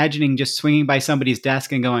almost imagining just swinging by somebody's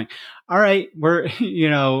desk and going, all right, we're,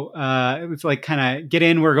 it's like kind of get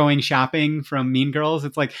in, we're going shopping from Mean Girls.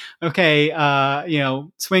 It's like, okay,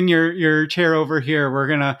 swing your chair over here. We're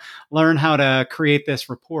going to learn how to create this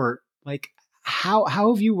report. Like, how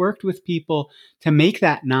have you worked with people to make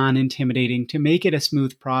that non-intimidating, to make it a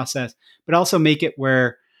smooth process, but also make it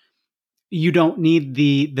where you don't need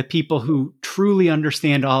the people who truly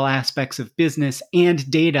understand all aspects of business and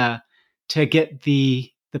data to get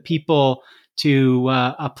the people to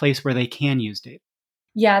a place where they can use data?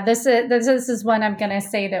 Yeah, this is one I'm going to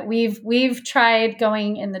say that we've tried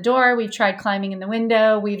going in the door, we've tried climbing in the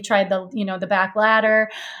window, we've tried the back ladder.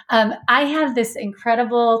 I have this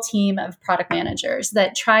incredible team of product managers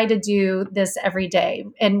that try to do this every day,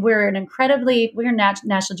 and we're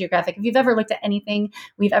National Geographic. If you've ever looked at anything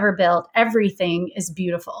we've ever built, everything is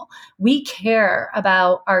beautiful. We care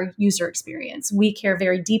about our user experience. We care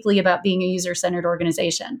very deeply about being a user-centered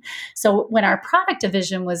organization. So when our product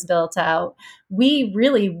division was built out, we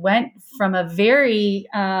really went from a very,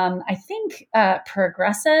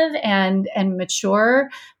 progressive and mature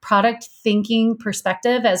product thinking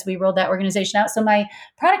perspective as we rolled that organization out. So my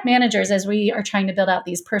product managers, as we are trying to build out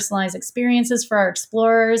these personalized experiences for our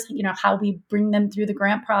explorers, how we bring them through the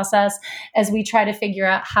grant process, as we try to figure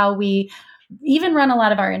out how we even run a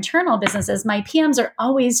lot of our internal businesses, my PMs are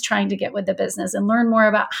always trying to get with the business and learn more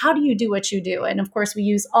about how do you do what you do. And of course, we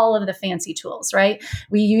use all of the fancy tools, right?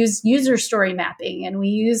 We use user story mapping and we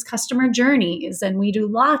use customer journeys and we do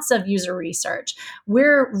lots of user research.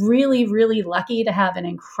 We're really, really lucky to have an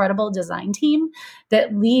incredible design team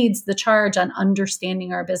that leads the charge on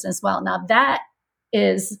understanding our business well. Now, that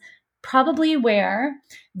is probably where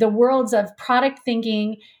the worlds of product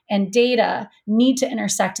thinking and data need to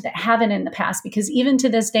intersect that haven't in the past, because even to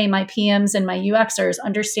this day, my PMs and my UXers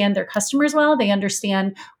understand their customers well. They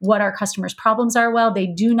understand what our customers' problems are well. They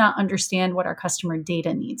do not understand what our customer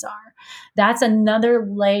data needs are. That's another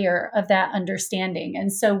layer of that understanding.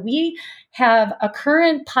 And so we have a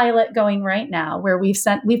current pilot going right now where we've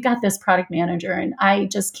got this product manager, and I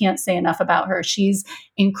just can't say enough about her. She's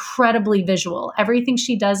incredibly visual. Everything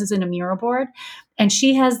she does is in a mural board. And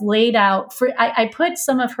she has laid out I put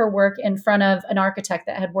some of her work in front of an architect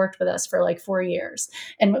that had worked with us for like 4 years.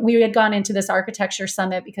 And we had gone into this architecture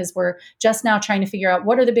summit because we're just now trying to figure out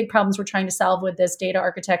what are the big problems we're trying to solve with this data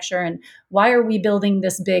architecture, and why are we building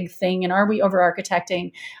this big thing, and are we over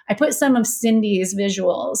architecting? I put some of Cindy's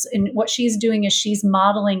visuals, and what she's doing is she's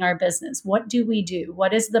modeling our business. What do we do?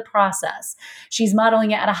 What is the process? She's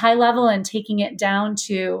modeling it at a high level and taking it down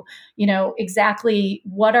to, exactly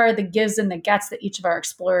what are the gives and the gets that each of our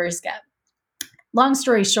explorers get. Long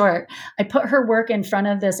story short, I put her work in front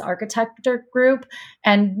of this architecture group,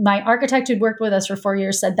 and my architect who'd worked with us for 4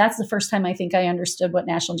 years said, that's the first time I think I understood what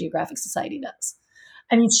National Geographic Society does.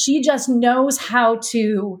 I mean, she just knows how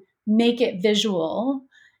to make it visual,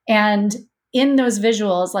 and in those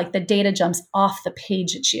visuals, like the data jumps off the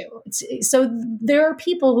page at you. So there are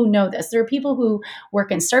people who know this. There are people who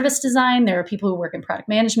work in service design. There are people who work in product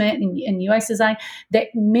management and UX design that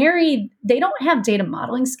they don't have data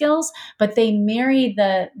modeling skills, but they marry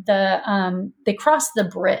they cross the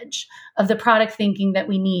bridge of the product thinking that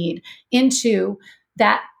we need into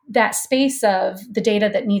that space of the data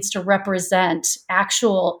that needs to represent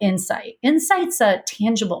actual insight. Insight's a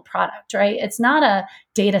tangible product, right? It's not a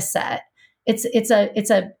data set. It's a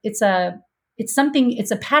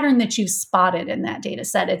pattern that you've spotted in that data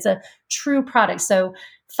set. It's a true product. So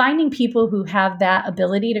finding people who have that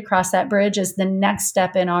ability to cross that bridge is the next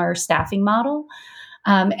step in our staffing model.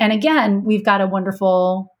 And again, we've got a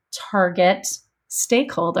wonderful target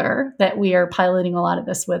stakeholder that we are piloting a lot of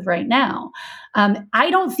this with right now. I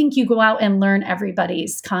don't think you go out and learn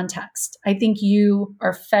everybody's context. I think you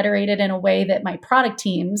are federated in a way that my product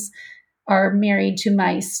teams are married to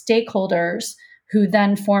my stakeholders, who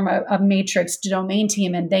then form a matrix domain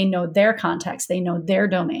team, and they know their context, they know their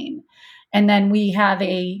domain. And then we have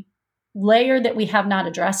a layer that we have not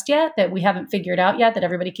addressed yet, that we haven't figured out yet, that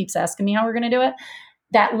everybody keeps asking me how we're going to do it.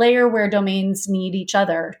 That layer where domains need each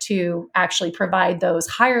other to actually provide those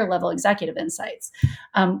higher level executive insights.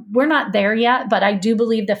 We're not there yet, but I do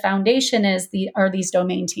believe the foundation are these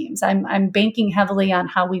domain teams. I'm banking heavily on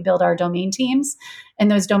how we build our domain teams,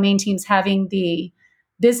 and those domain teams having the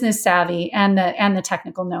business savvy and the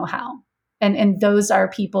technical know-how. And those are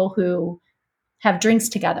people who have drinks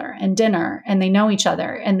together and dinner, and they know each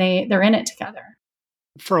other, and they're in it together.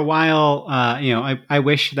 For a while, I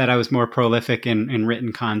wish that I was more prolific in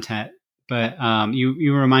written content, but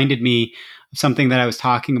you reminded me of something that I was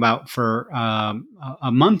talking about for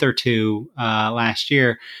a month or two last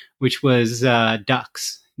year, which was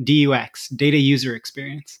ducks, DUX, data user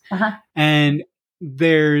experience. Uh-huh. And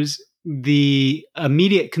there's the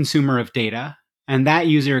immediate consumer of data, and that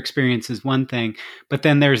user experience is one thing, but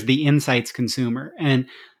then there's the insights consumer. And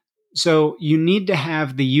so you need to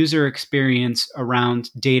have the user experience around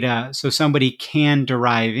data so somebody can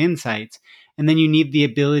derive insights. And then you need the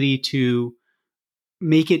ability to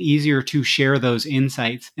make it easier to share those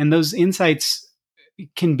insights. And those insights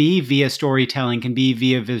can be via storytelling, can be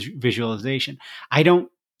via visualization. I don't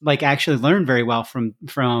actually learn very well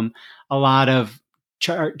from a lot of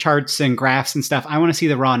charts and graphs and stuff. I want to see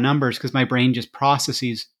the raw numbers because my brain just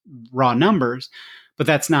processes raw numbers, but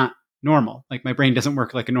that's not normal. Like my brain doesn't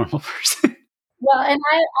work like a normal person. Well, and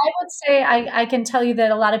I would say I can tell you that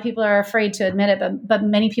a lot of people are afraid to admit it, but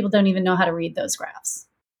many people don't even know how to read those graphs.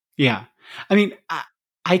 Yeah. I mean,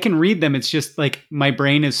 I can read them. It's just like my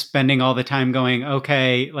brain is spending all the time going,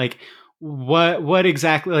 okay, like what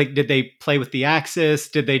exactly, like, did they play with the axis?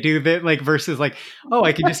 Did they do that? Like versus like, oh,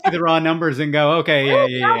 I can just see the raw numbers and go, okay,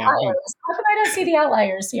 yeah. How come I don't see the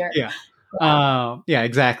outliers here? Yeah. Yeah,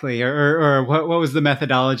 exactly. Or what was the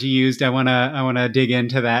methodology used? I want to dig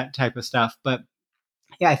into that type of stuff. But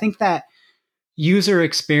yeah, I think that user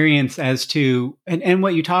experience as to, and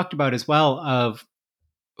what you talked about as well of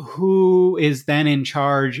who is then in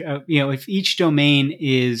charge of, if each domain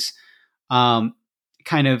is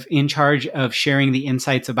kind of in charge of sharing the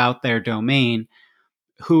insights about their domain,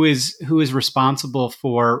 who is responsible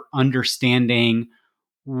for understanding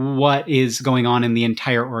what is going on in the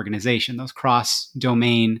entire organization, those cross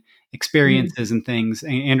domain experiences and things.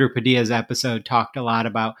 Andrew Padilla's episode talked a lot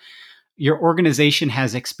about your organization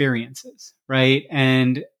has experiences, right?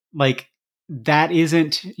 And like that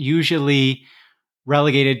isn't usually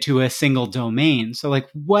relegated to a single domain. So like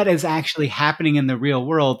what is actually happening in the real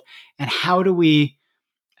world, and how do we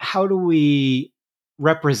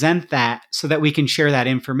represent that so that we can share that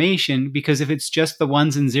information? Because if it's just the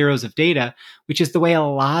ones and zeros of data, which is the way a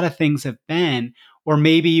lot of things have been, or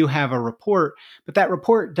maybe you have a report, but that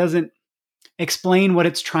report doesn't explain what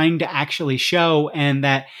it's trying to actually show, and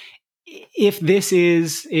that if this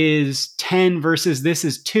is 10 versus this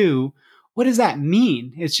is 2, what does that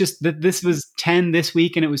mean? It's just that this was 10 this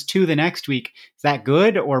week and it was 2 the next week. Is that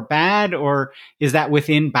good or bad? Or is that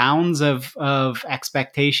within bounds of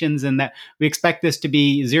expectations, and that we expect this to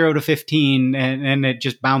be 0 to 15 and it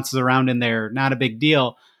just bounces around in there, not a big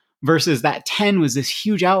deal, versus that 10 was this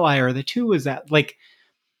huge outlier. The 2 was that like,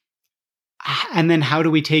 and then how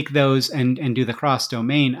do we take those and do the cross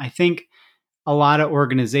domain? I think a lot of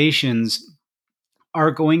organizations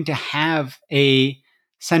are going to have a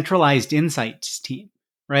centralized insights team,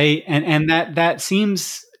 right? And that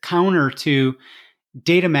seems counter to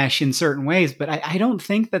data mesh in certain ways, but I don't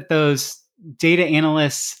think that those data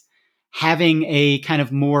analysts having a kind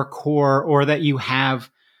of more core, or that you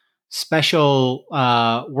have special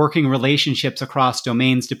working relationships across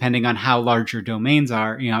domains depending on how large your domains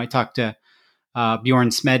are. I talked to Bjorn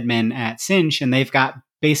Smedman at Cinch, and they've got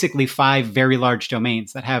basically 5 very large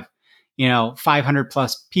domains that have 500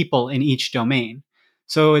 plus people in each domain.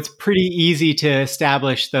 So it's pretty easy to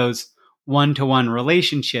establish those one-to-one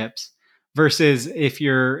relationships, versus if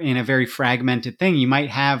you're in a very fragmented thing, you might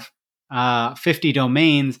have 50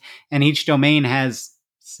 domains and each domain has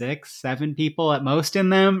 6-7 people at most in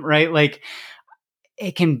them, right? Like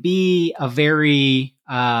it can be a very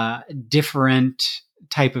different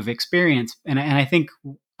type of experience. And I think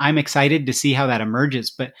I'm excited to see how that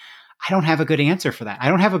emerges, but I don't have a good answer for that. I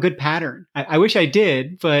don't have a good pattern. I wish I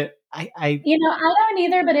did, but I I don't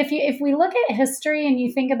either. But if we look at history and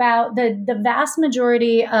you think about the vast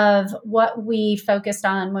majority of what we focused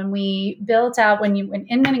on when we built out, when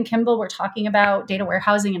Inman and Kimball were talking about data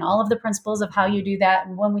warehousing and all of the principles of how you do that,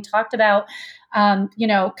 and when we talked about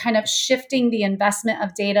kind of shifting the investment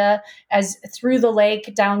of data as through the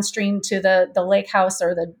lake downstream to the lake house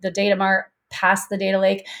or the data mart past the data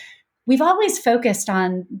lake, we've always focused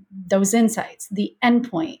on those insights, the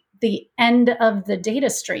endpoint, the end of the data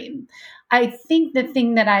stream. I think the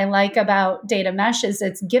thing that I like about data mesh is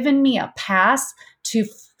it's given me a pass to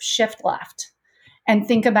shift left and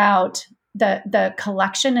think about the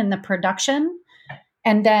collection and the production,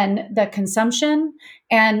 and then the consumption.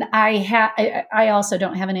 And I also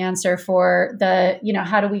don't have an answer for the,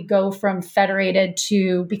 how do we go from federated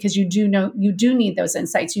to, because you do need those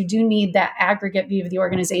insights. You do need that aggregate view of the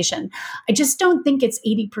organization. I just don't think it's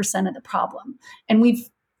 80% of the problem. And we've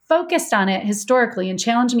focused on it historically, and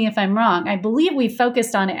challenge me if I'm wrong. I believe we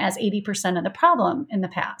focused on it as 80% of the problem in the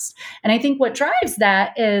past. And I think what drives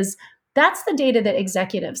that is that's the data that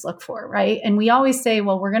executives look for, right? And we always say,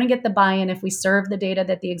 well, we're going to get the buy-in if we serve the data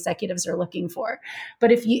that the executives are looking for.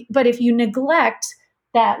 But if you neglect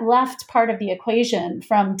that left part of the equation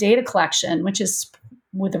from data collection, which is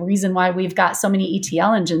with the reason why we've got so many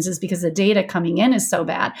ETL engines, is because the data coming in is so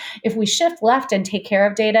bad. If we shift left and take care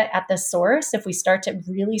of data at the source, if we start to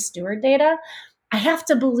really steward data, I have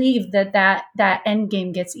to believe that end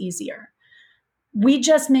game gets easier. We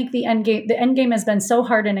just make the end game. The end game has been so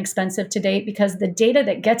hard and expensive to date because the data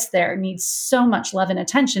that gets there needs so much love and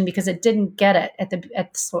attention because it didn't get it at the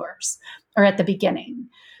source or at the beginning.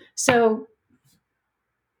 So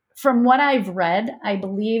from what I've read, I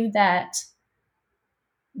believe that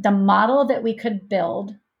the model that we could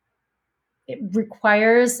build, it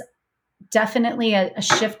requires definitely a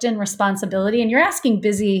shift in responsibility. And you're asking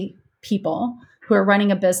busy people who are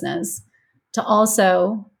running a business to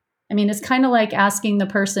also, I mean, it's kind of like asking the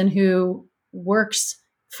person who works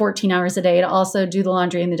 14 hours a day to also do the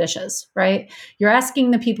laundry and the dishes, right? You're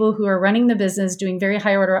asking the people who are running the business, doing very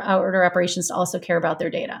high order operations to also care about their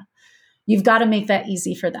data. You've got to make that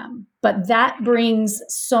easy for them. But that brings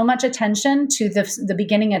so much attention to the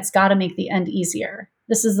beginning. It's got to make the end easier.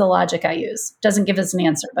 This is the logic I use. Doesn't give us an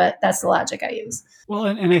answer, but that's the logic I use. Well,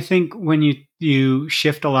 and I think when you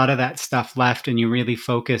shift a lot of that stuff left and you really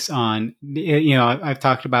focus on, I've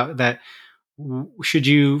talked about that. Should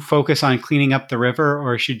you focus on cleaning up the river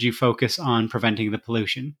or should you focus on preventing the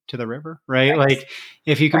pollution to the river, right? Like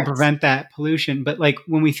if you can prevent that pollution, but like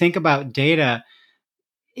when we think about data,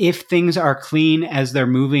 if things are clean as they're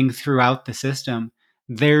moving throughout the system,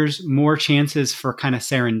 there's more chances for kind of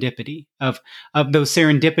serendipity of those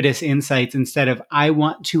serendipitous insights. Instead of, I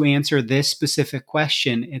want to answer this specific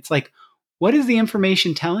question, it's like, what is the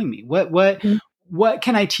information telling me? What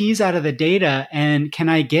can I tease out of the data, and can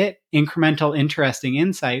I get incremental, interesting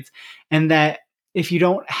insights? And that if you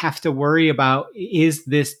don't have to worry about, is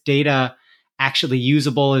this data actually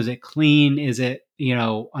usable? Is it clean? Is it,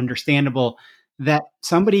 understandable? That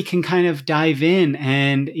somebody can kind of dive in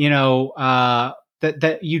and,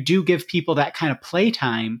 that you do give people that kind of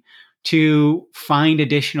playtime to find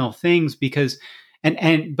additional things because,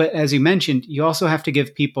 but as you mentioned, you also have to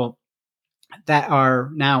give people that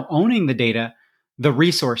are now owning the data the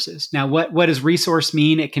resources. Now, what does resource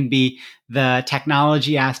mean? It can be the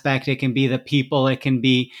technology aspect. It can be the people. It can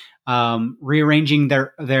be rearranging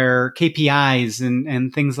their KPIs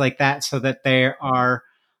and things like that so that they are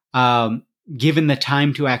given the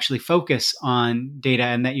time to actually focus on data,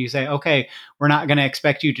 and that you say, okay, we're not going to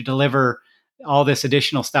expect you to deliver all this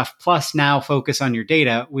additional stuff, plus now focus on your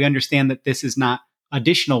data. We understand that this is not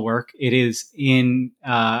additional work. It is in,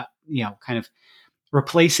 kind of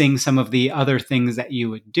replacing some of the other things that you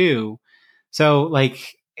would do. So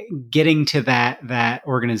like getting to that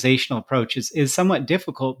organizational approach is somewhat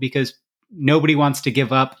difficult because nobody wants to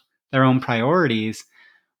give up their own priorities,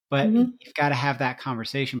 but you've got to have that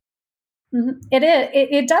conversation. It is.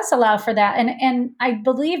 It does allow for that, and I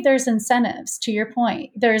believe there's incentives. To your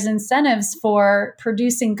point, there's incentives for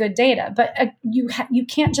producing good data, but you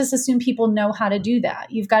can't just assume people know how to do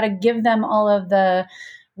that. You've got to give them all of the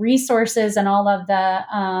resources and all of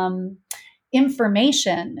the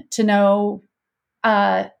information to know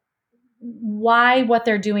why what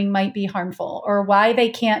they're doing might be harmful or why they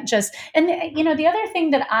can't just. And the other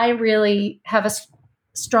thing that I really have a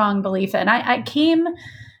strong belief in, I came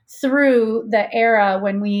through the era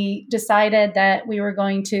when we decided that we were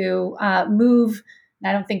going to move.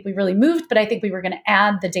 I don't think we really moved, but I think we were going to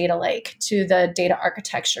add the data lake to the data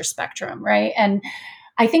architecture spectrum, right? And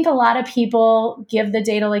I think a lot of people give the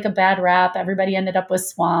data lake a bad rap. Everybody ended up with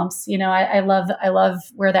swamps. I love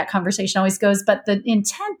where that conversation always goes. But the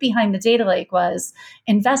intent behind the data lake was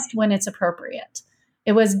invest when it's appropriate.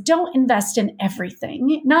 It was don't invest in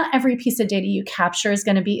everything. Not every piece of data you capture is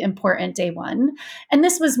going to be important day one. And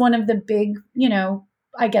this was one of the big,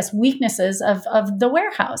 I guess, weaknesses of the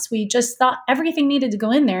warehouse. We just thought everything needed to go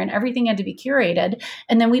in there and everything had to be curated.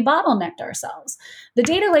 And then we bottlenecked ourselves. The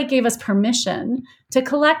data lake gave us permission to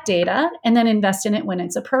collect data and then invest in it when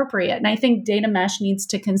it's appropriate. And I think data mesh needs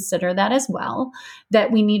to consider that as well,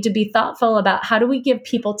 that we need to be thoughtful about how do we give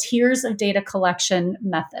people tiers of data collection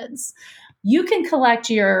methods. You can collect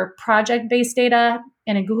your project-based data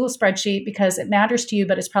in a Google spreadsheet because it matters to you,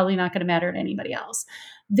 but it's probably not going to matter to anybody else.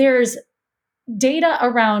 There's data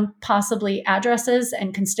around possibly addresses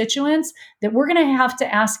and constituents that we're going to have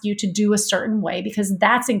to ask you to do a certain way because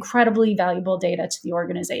that's incredibly valuable data to the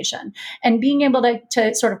organization. And being able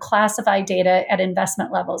to sort of classify data at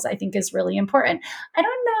investment levels, I think is really important. I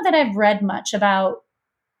don't know that I've read much about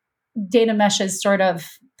data mesh's sort of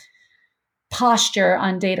posture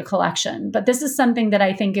on data collection, but this is something that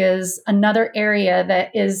I think is another area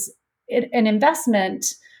that is an investment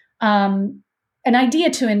an idea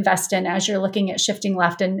to invest in as you're looking at shifting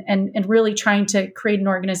left and really trying to create an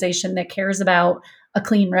organization that cares about a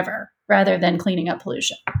clean river rather than cleaning up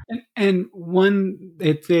pollution. And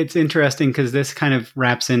it's interesting because this kind of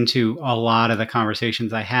wraps into a lot of the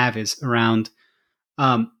conversations I have is around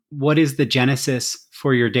what is the genesis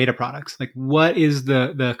for your data products? Like, what is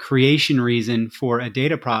the creation reason for a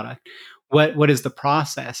data product? What is the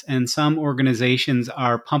process? And some organizations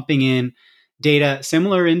are pumping in data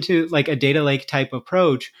similar into like a data lake type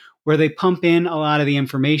approach where they pump in a lot of the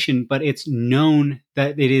information, but it's known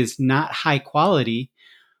that it is not high quality,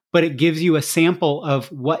 but it gives you a sample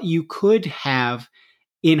of what you could have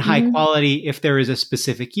in high quality if there is a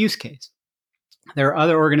specific use case. There are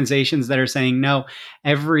other organizations that are saying, no,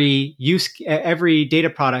 every data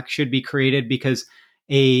product should be created because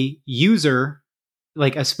a user,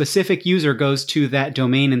 like a specific user, goes to that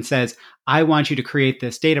domain and says, I want you to create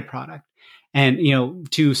this data product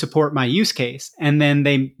and, to support my use case. And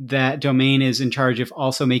then that domain is in charge of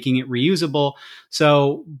also making it reusable.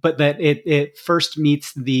 So, but that it first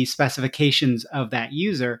meets the specifications of that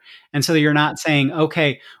user. And so you're not saying,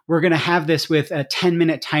 okay, we're going to have this with a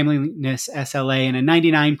 10-minute timeliness SLA and a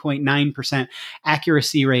 99.9%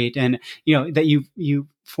 accuracy rate. And, that you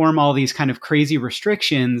form all these kind of crazy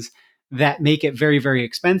restrictions that make it very, very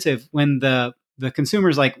expensive when the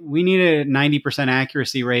consumer's like, we need a 90%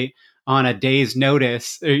 accuracy rate on a day's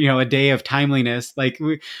notice, a day of timeliness. Like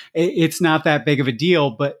it's not that big of a deal,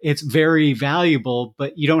 but it's very valuable,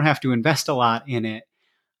 but you don't have to invest a lot in it.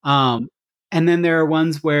 And then there are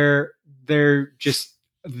ones where they're just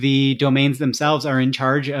the domains themselves are in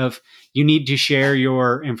charge of, you need to share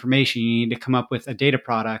your information. You need to come up with a data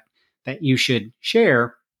product that you should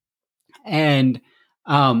share. And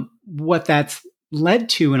what that's led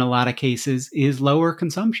to in a lot of cases is lower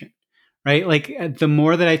consumption, right? Like the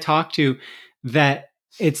more that I talk to, that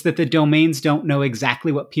it's that the domains don't know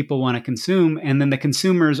exactly what people want to consume. And then the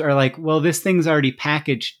consumers are like, well, this thing's already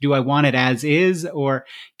packaged. Do I want it as is? Or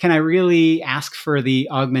can I really ask for the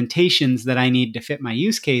augmentations that I need to fit my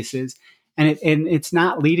use cases? And it's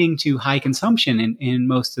not leading to high consumption in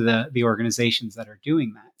most of the organizations that are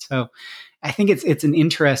doing that. So I think it's an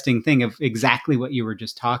interesting thing of exactly what you were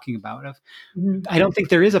just talking about. I don't think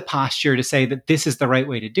there is a posture to say that this is the right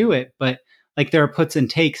way to do it, but like there are puts and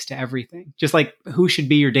takes to everything. Just like who should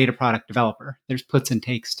be your data product developer? There's puts and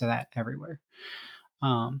takes to that everywhere.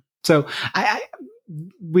 So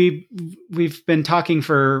we've been talking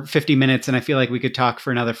for 50 minutes, and I feel like we could talk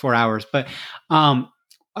for another 4 hours. But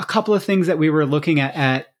a couple of things that we were looking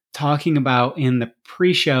at talking about in the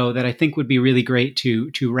pre-show that I think would be really great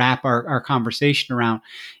to wrap our conversation around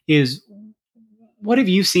is, what have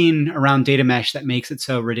you seen around data mesh that makes it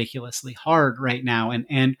so ridiculously hard right now?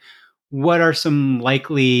 And what are some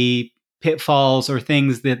likely pitfalls or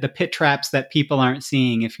things that the pit traps that people aren't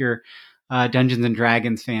seeing? If you're a Dungeons and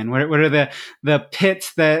Dragons fan, what are the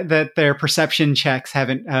pits that their perception checks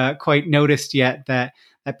haven't quite noticed yet that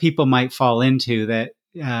people might fall into? That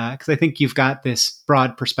because I think you've got this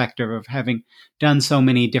broad perspective of having done so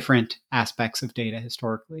many different aspects of data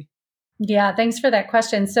historically. Yeah, thanks for that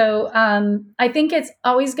question. So I think it's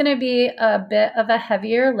always going to be a bit of a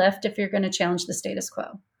heavier lift if you're going to challenge the status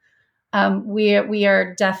quo. We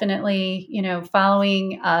are definitely,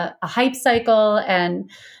 following a hype cycle,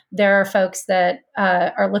 and there are folks that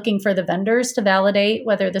are looking for the vendors to validate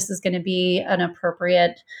whether this is going to be an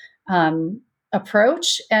appropriate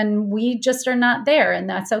approach, and we just are not there, and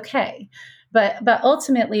that's okay. But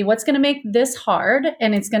ultimately, what's going to make this hard,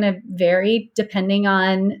 and it's going to vary depending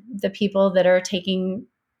on the people that are taking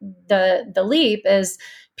the leap, is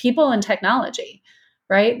people and technology,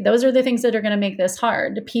 right? Those are the things that are going to make this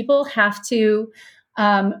hard. People have to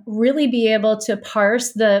really be able to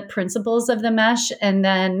parse the principles of the mesh and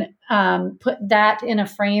then put that in a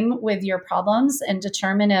frame with your problems and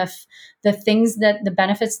determine if the things that the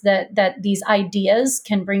benefits that these ideas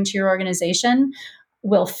can bring to your organization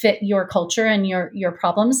will fit your culture and your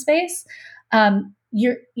problem space. One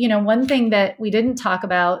thing that we didn't talk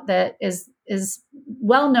about that is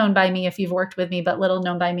well known by me if you've worked with me, but little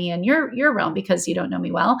known by me in your realm because you don't know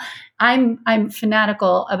me well. I'm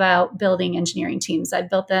fanatical about building engineering teams. I've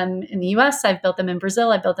built them in the US, I've built them in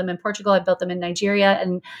Brazil, I've built them in Portugal, I've built them in Nigeria,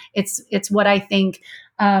 and it's what I think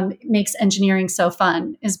makes engineering so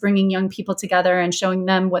fun, is bringing young people together and showing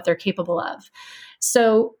them what they're capable of.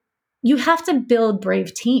 So you have to build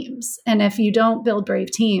brave teams. And if you don't build brave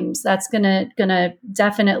teams, that's gonna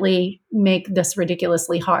definitely make this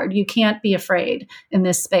ridiculously hard. You can't be afraid in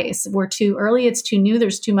this space. We're too early, it's too new,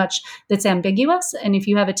 there's too much that's ambiguous. And if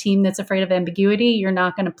you have a team that's afraid of ambiguity, you're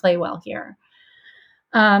not gonna play well here.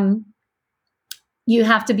 You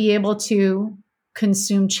have to be able to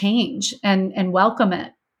consume change and welcome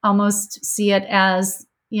it, almost see it as,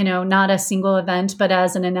 not a single event, but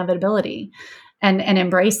as an inevitability, and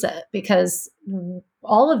embrace it, because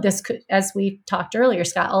all of this could, as we talked earlier,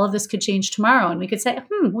 Scott, all of this could change tomorrow. And we could say,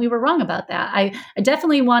 we were wrong about that. I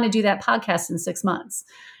definitely want to do that podcast in 6 months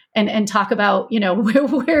and talk about,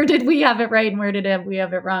 where did we have it right and where did we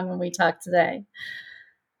have it wrong when we talked today.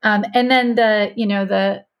 And then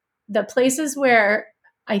the places where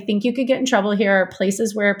I think you could get in trouble here are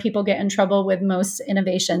places where people get in trouble with most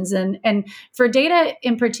innovations. And for data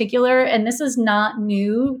in particular, and this is not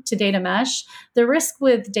new to data mesh, the risk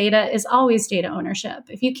with data is always data ownership.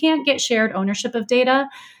 If you can't get shared ownership of data,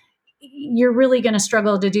 you're really going to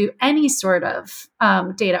struggle to do any sort of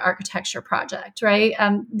data architecture project, right?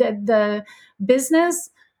 The business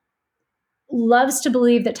loves to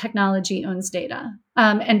believe that technology owns data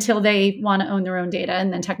until they want to own their own data,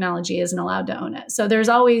 and then technology isn't allowed to own it. So there's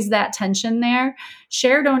always that tension there.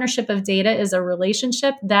 Shared ownership of data is a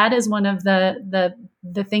relationship. That is one of the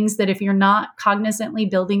things that if you're not cognizantly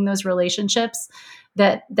building those relationships,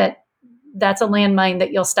 that's a landmine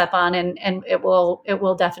that you'll step on, and it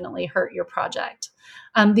will definitely hurt your project.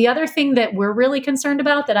 The other thing that we're really concerned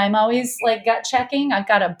about, that I'm always like gut checking, I've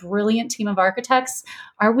got a brilliant team of architects.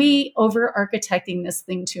 Are we over architecting this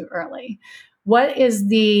thing too early? What is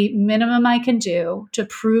the minimum I can do to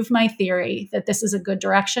prove my theory that this is a good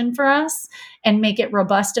direction for us and make it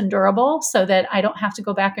robust and durable so that I don't have to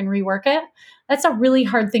go back and rework it? That's a really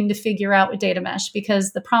hard thing to figure out with data mesh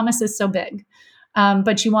because the promise is so big.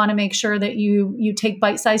 But you want to make sure that you take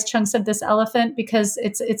bite-sized chunks of this elephant, because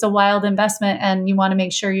it's a wild investment, and you want to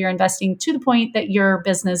make sure you're investing to the point that your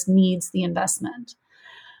business needs the investment.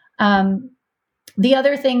 The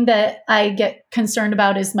other thing that I get concerned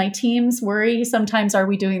about is my teams worry sometimes, are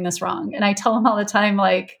we doing this wrong? And I tell them all the time,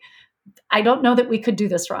 like, I don't know that we could do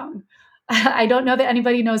this wrong. I don't know that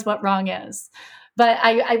anybody knows what wrong is. But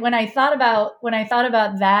when I thought about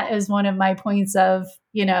that as one of my points of,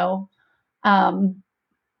 a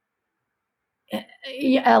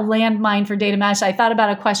landmine for data mesh, I thought about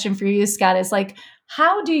a question for you, Scott, is like,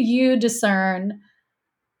 how do you discern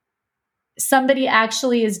somebody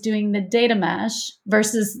actually is doing the data mesh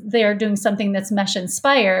versus they're doing something that's mesh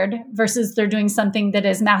inspired versus they're doing something that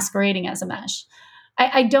is masquerading as a mesh?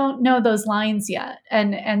 I don't know those lines yet.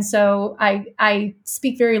 And so I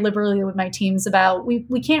speak very liberally with my teams about,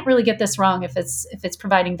 we can't really get this wrong if it's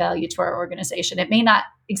providing value to our organization. It may not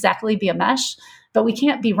exactly be a mesh, but we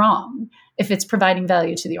can't be wrong if it's providing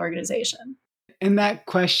value to the organization. And that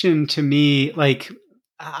question to me, like,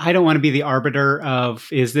 I don't want to be the arbiter of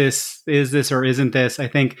is this or isn't this. I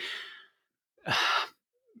think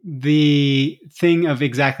the thing of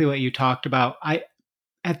exactly what you talked about,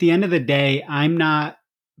 at the end of the day,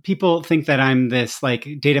 people think that I'm this like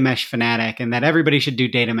data mesh fanatic and that everybody should do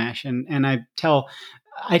data mesh. And I tell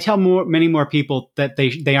many more people that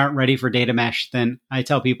they aren't ready for data mesh than I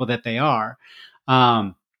tell people that they are.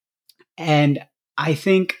 And I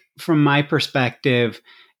think from my perspective,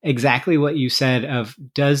 exactly what you said of,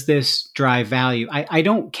 does this drive value? I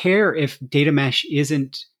don't care if data mesh is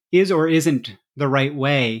or isn't the right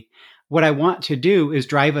way. What I want to do is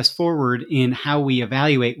drive us forward in how we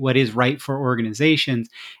evaluate what is right for organizations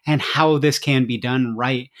and how this can be done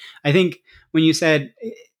right. I think when you said,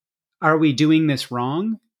 are we doing this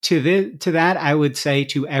wrong? To that, I would say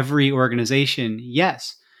to every organization,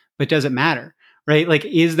 yes, but does it matter? Right? Like,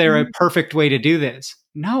 is there a perfect way to do this?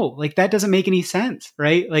 No, like that doesn't make any sense,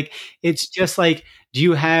 right? Like, it's just like,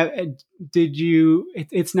 it's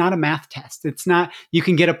not a math test. It's not, you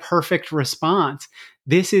can get a perfect response.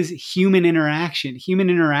 This is human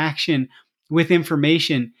interaction with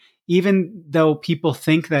information. Even though people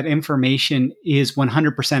think that information is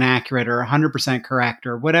 100% accurate or 100% correct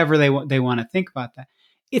or whatever they want to think about that,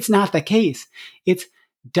 it's not the case. It's,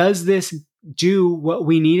 does this do what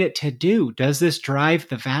we need it to do? Does this drive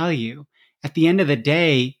the value? At the end of the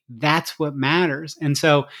day, that's what matters. And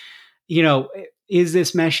so, is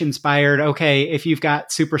this mesh inspired? Okay, if you've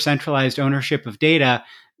got super centralized ownership of data,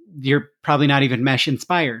 you're probably not even mesh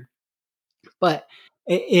inspired. But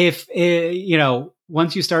if,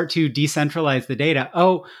 once you start to decentralize the data,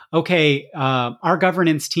 our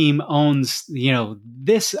governance team owns,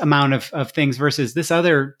 this amount of things versus this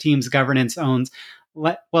other team's governance owns.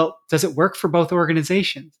 Well, does it work for both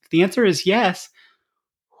organizations? If the answer is yes,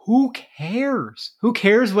 who cares? Who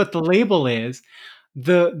cares what the label is?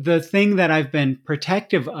 The thing that I've been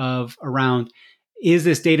protective of around, is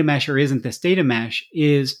this data mesh or isn't this data mesh,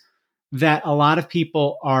 is that a lot of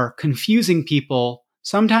people are confusing people,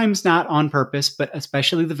 sometimes not on purpose, but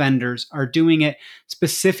especially the vendors are doing it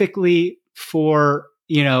specifically for,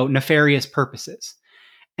 nefarious purposes.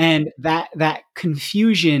 And that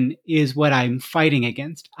confusion is what I'm fighting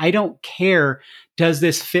against. I don't care, does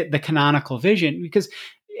this fit the canonical vision? Because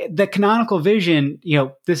the canonical vision,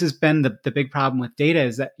 this has been the big problem with data,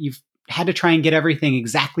 is that you've had to try and get everything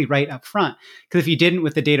exactly right up front. Because if you didn't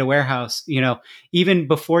with the data warehouse, even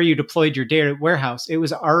before you deployed your data warehouse, it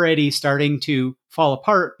was already starting to fall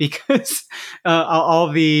apart because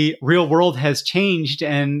all the real world has changed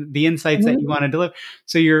and the insights that you want to deliver.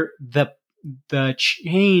 So the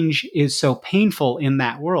change is so painful in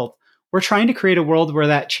that world. We're trying to create a world where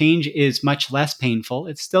that change is much less painful.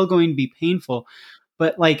 It's still going to be painful,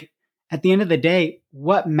 but at the end of the day,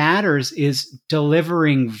 what matters is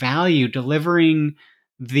delivering value, delivering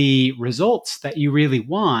the results that you really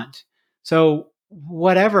want. So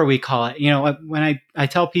whatever we call it, when I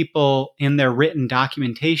tell people in their written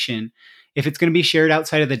documentation, if it's going to be shared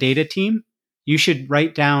outside of the data team, you should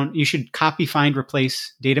copy, find,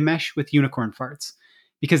 replace data mesh with unicorn farts,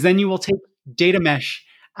 because then you will take data mesh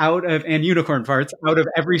and unicorn farts out of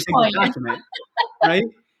every single document, right?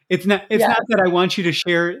 It's not that I want you to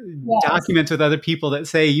share documents with other people that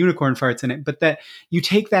say unicorn farts in it, but that you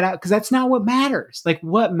take that out, because that's not what matters.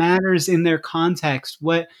 What matters in their context,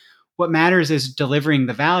 what matters is delivering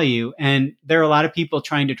the value. And there are a lot of people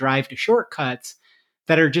trying to drive to shortcuts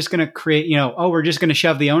that are just going to create, we're just going to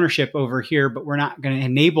shove the ownership over here, but we're not going to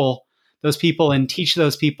enable those people and teach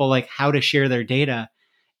those people how to share their data.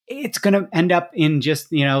 It's going to end up in just,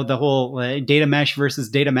 the whole data mesh versus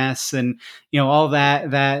data mess and, all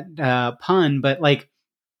that pun. But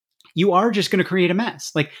you are just going to create a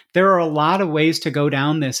mess. There are a lot of ways to go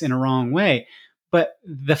down this in a wrong way. But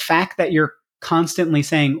the fact that you're constantly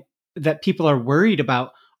saying that people are worried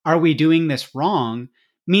about, are we doing this wrong,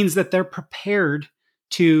 means that they're prepared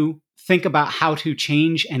to think about how to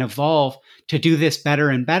change and evolve to do this better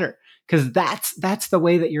and better. Because that's the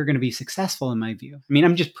way that you're going to be successful, in my view. I mean,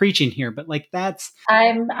 I'm just preaching here, but that's.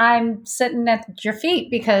 I'm sitting at your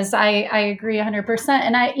feet, because I agree 100%.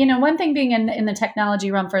 And one thing, being in the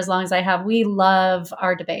technology realm for as long as I have, we love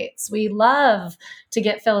our debates. We love to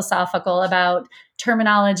get philosophical about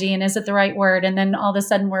terminology and is it the right word? And then all of a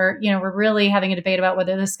sudden we're really having a debate about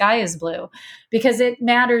whether the sky is blue, because it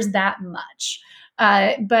matters that much.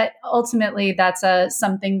 But ultimately, that's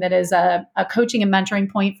something that is a coaching and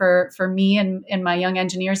mentoring point for me and my young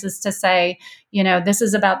engineers, is to say, this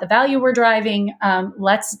is about the value we're driving.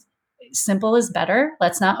 Simple is better.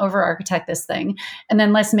 Let's not over-architect this thing. And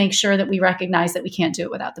then let's make sure that we recognize that we can't do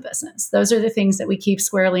it without the business. Those are the things that we keep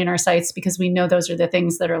squarely in our sights, because we know those are the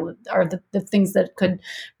things that are the things that could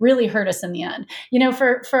really hurt us in the end.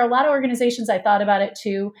 For a lot of organizations, I thought about it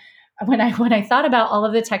too. When I thought about all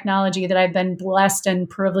of the technology that I've been blessed and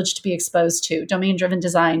privileged to be exposed to, domain-driven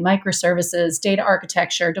design, microservices, data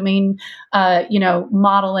architecture, domain,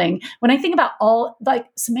 modeling. When I think about all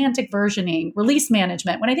semantic versioning, release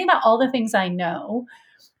management, when I think about all the things I know,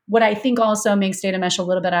 what I think also makes data mesh a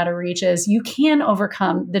little bit out of reach is you can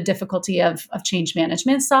overcome the difficulty of change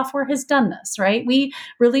management. Software has done this, right? We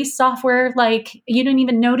release software you don't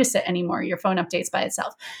even notice it anymore. Your phone updates by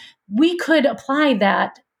itself. We could apply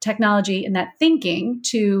that technology and that thinking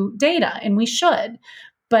to data, and we should,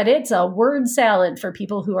 but it's a word salad for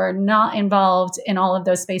people who are not involved in all of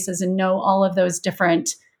those spaces and know all of those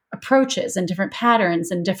different approaches and different patterns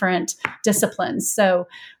and different disciplines. So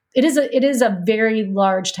it is a very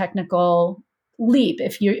large technical leap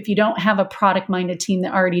if you don't have a product-minded team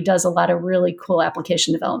that already does a lot of really cool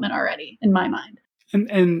application development already, in my mind.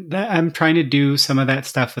 And I'm trying to do some of that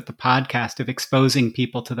stuff with the podcast of exposing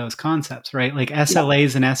people to those concepts, right? Like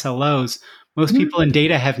SLAs and SLOs. Most people in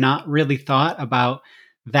data have not really thought about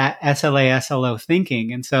that SLA, SLO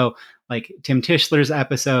thinking. And so Tim Tischler's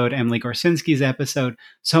episode, Emily Gorsinski's episode,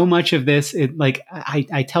 so much of this,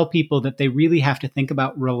 I tell people that they really have to think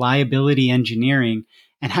about reliability engineering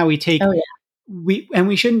and how we take,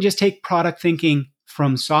 we shouldn't just take product thinking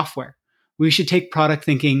from software. We should take product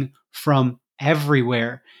thinking from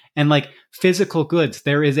everywhere. And physical goods,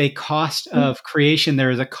 there is a cost of creation.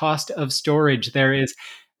 There is a cost of storage. There is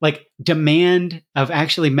demand of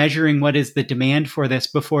actually measuring what is the demand for this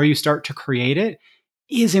before you start to create it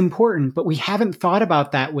is important. But we haven't thought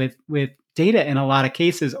about that with data in a lot of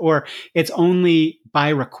cases, or it's only by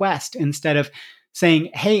request instead of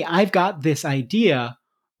saying, hey, I've got this idea.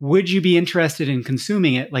 Would you be interested in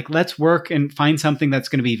consuming it? Let's work and find something that's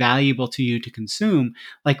going to be valuable to you to consume.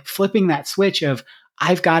 Flipping that switch of,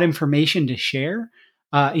 I've got information to share.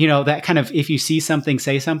 That kind of, if you see something,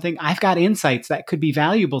 say something. I've got insights that could be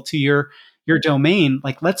valuable to your domain.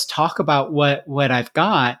 Let's talk about what I've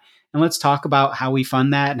got. and let's talk about how we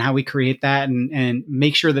fund that and how we create that and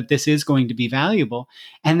make sure that this is going to be valuable.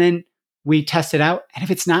 And then we test it out. And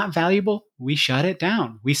if it's not valuable, we shut it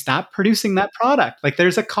down. We stop producing that product. Like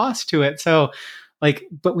there's a cost to it. So like,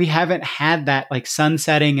 but we haven't had that like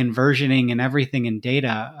sunsetting and versioning and everything in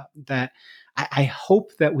data that I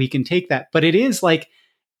hope that we can take that. But it is like,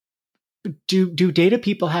 do data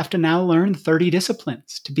people have to now learn 30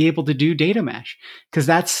 disciplines to be able to do data mesh? Because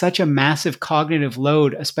that's such a massive cognitive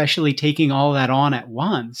load, especially taking all that on at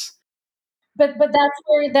once. But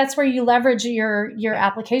that's where you leverage your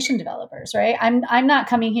application developers, right? I'm not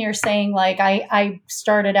coming here saying like I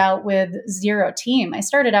started out with zero team. I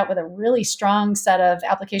started out with a really strong set of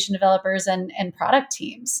application developers and product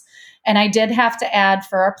teams. And I did have to add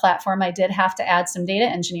for our platform, I did have to add some data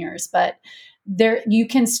engineers, but there you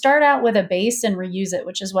can start out with a base and reuse it,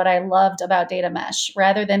 which is what I loved about data mesh.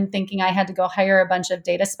 Rather than thinking I had to go hire a bunch of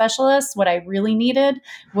data specialists, what I really needed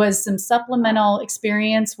was some supplemental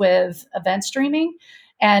experience with event streaming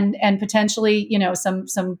and potentially, you know,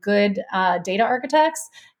 some good data architects.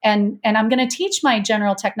 And I'm going to teach my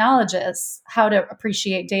general technologists how to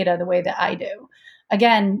appreciate data the way that I do.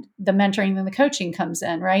 Again, the mentoring and the coaching comes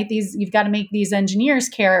in, right? You've got to make these engineers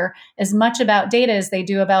care as much about data as they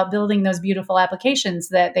do about building those beautiful applications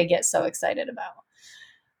that they get so excited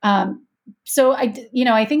about. So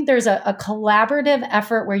I think there's a collaborative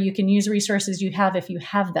effort where you can use resources you have if you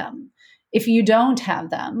have them. If you don't have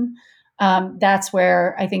them, that's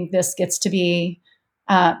where I think this gets to be,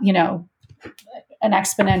 an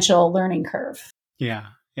exponential learning curve. Yeah.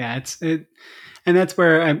 And that's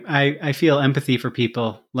where I feel empathy for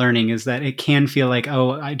people learning, is that it can feel like,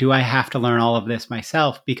 oh, do I have to learn all of this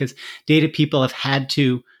myself? Because data people have had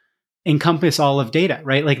to encompass all of data,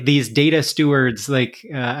 right? Like these data stewards, like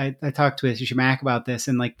I talked to Shamak about this,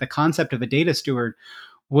 and like the concept of a data steward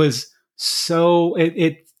was so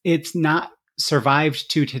it's not survived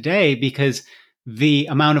to today because the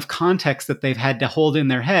amount of context that they've had to hold in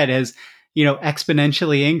their head has,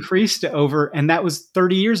 exponentially increased over, and that was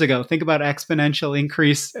 30 years ago. Think about exponential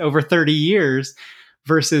increase over 30 years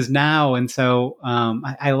versus now. And so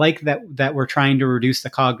I like that we're trying to reduce the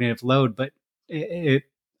cognitive load, but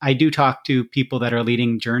I do talk to people that are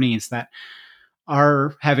leading journeys that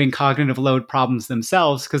are having cognitive load problems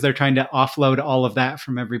themselves because they're trying to offload all of that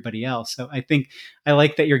from everybody else. So I think I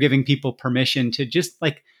like that you're giving people permission to just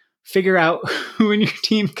like figure out who in your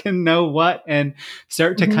team can know what and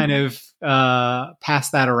start to kind of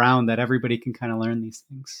pass that around, that everybody can kind of learn these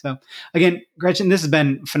things. So again, Gretchen, this has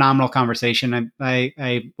been a phenomenal conversation.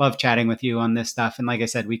 I love chatting with you on this stuff. And like I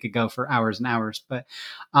said, we could go for hours and hours, but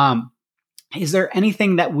is there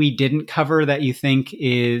anything that we didn't cover that you think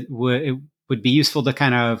would be useful to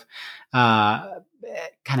kind of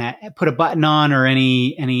put a button on, or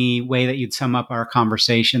any way that you'd sum up our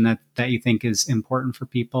conversation that you think is important for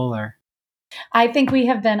people? Or I think we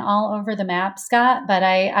have been all over the map, Scott, but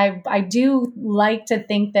I do like to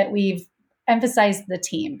think that we've emphasized the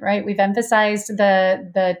team, right? We've emphasized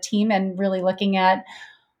the team and really looking at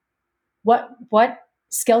what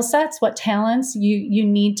skill sets, what talents you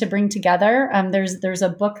need to bring together. There's a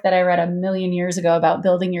book that I read a million years ago about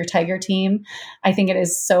building your tiger team. I think it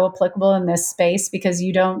is so applicable in this space because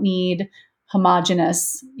you don't need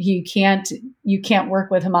homogenous. You can't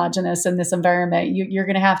work with homogenous in this environment. You're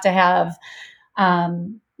going to have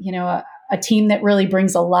a team that really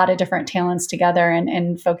brings a lot of different talents together,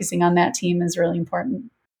 and focusing on that team is really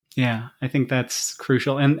important. Yeah, I think that's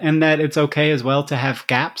crucial. And that it's okay as well to have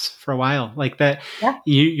gaps for a while, like that. Yeah.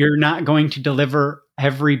 You're not going to deliver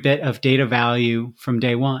every bit of data value from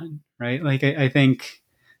day one, right? Like I think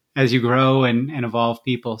as you grow and evolve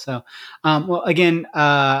people. So, well, again,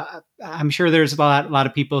 I'm sure there's a lot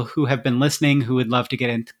of people who have been listening who would love to get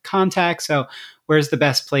in contact. So where's the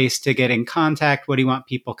best place to get in contact? What do you want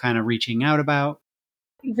people kind of reaching out about?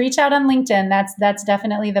 Reach out on LinkedIn. That's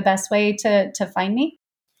definitely the best way to find me.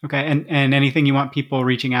 Okay. And anything you want people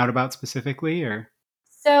reaching out about specifically, or?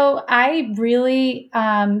 So I really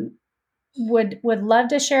would love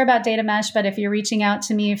to share about data mesh, but if you're reaching out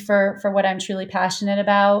to me for what I'm truly passionate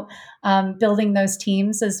about, building those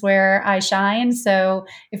teams is where I shine. So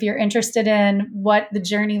if you're interested in what the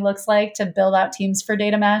journey looks like to build out teams for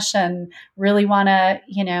data mesh and really want to,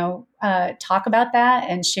 talk about that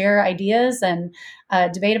and share ideas and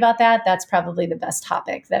debate about that, that's probably the best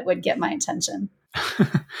topic that would get my attention.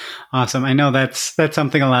 Awesome. I know that's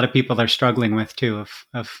something a lot of people are struggling with too,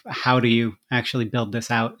 of how do you actually build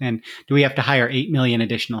this out, and do we have to hire 8 million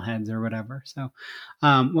additional heads or whatever? So,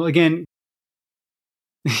 well, again,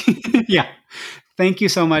 yeah, thank you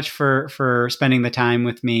so much for spending the time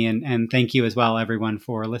with me, and thank you as well, everyone,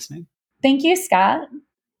 for listening. Thank you, Scott.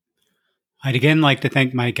 I'd again like to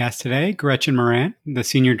thank my guest today, Gretchen Moran, the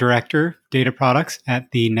Senior Director, Data Products at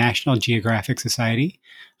the National Geographic Society,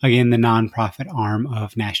 again, the nonprofit arm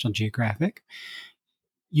of National Geographic.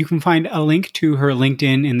 You can find a link to her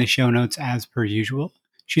LinkedIn in the show notes as per usual.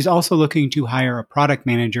 She's also looking to hire a product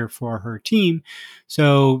manager for her team,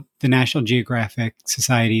 so the National Geographic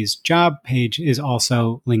Society's job page is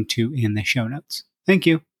also linked to in the show notes. Thank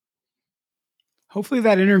you. Hopefully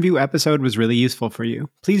that interview episode was really useful for you.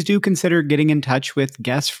 Please do consider getting in touch with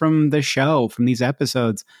guests from the show, from these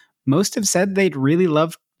episodes. Most have said they'd really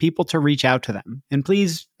love people to reach out to them. And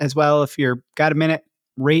please, as well, if you've got a minute,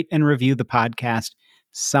 rate and review the podcast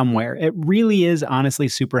somewhere. It really is honestly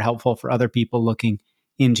super helpful for other people looking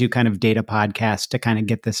into kind of data podcasts to kind of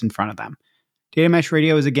get this in front of them. Data Mesh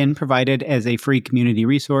Radio is again provided as a free community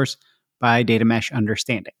resource by Data Mesh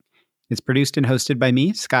Understanding. It's produced and hosted by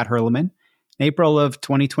me, Scott Hurleman. In April of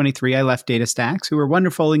 2023, I left DataStax, who were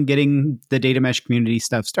wonderful in getting the Data Mesh community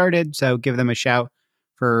stuff started, so give them a shout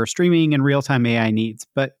for streaming and real-time AI needs.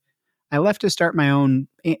 But I left to start my own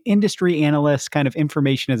industry analyst kind of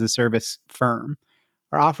information as a service firm.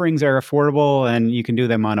 Our offerings are affordable, and you can do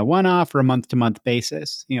them on a one-off or a month-to-month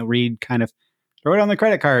basis. Read kind of throw it on the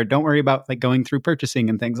credit card. Don't worry about going through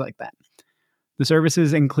purchasing and things like that. The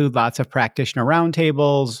services include lots of practitioner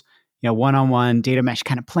roundtables, one-on-one data mesh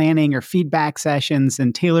kind of planning or feedback sessions,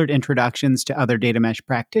 and tailored introductions to other data mesh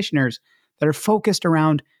practitioners that are focused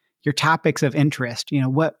around your topics of interest.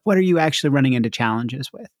 What are you actually running into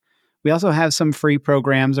challenges with? We also have some free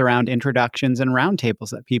programs around introductions and roundtables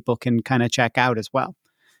that people can kind of check out as well.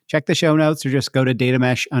 Check the show notes or just go to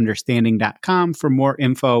datameshunderstanding.com for more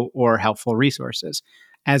info or helpful resources.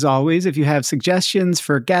 As always, if you have suggestions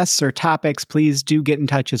for guests or topics, please do get in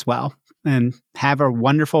touch as well. And have a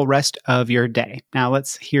wonderful rest of your day. Now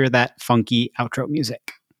let's hear that funky outro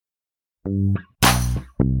music.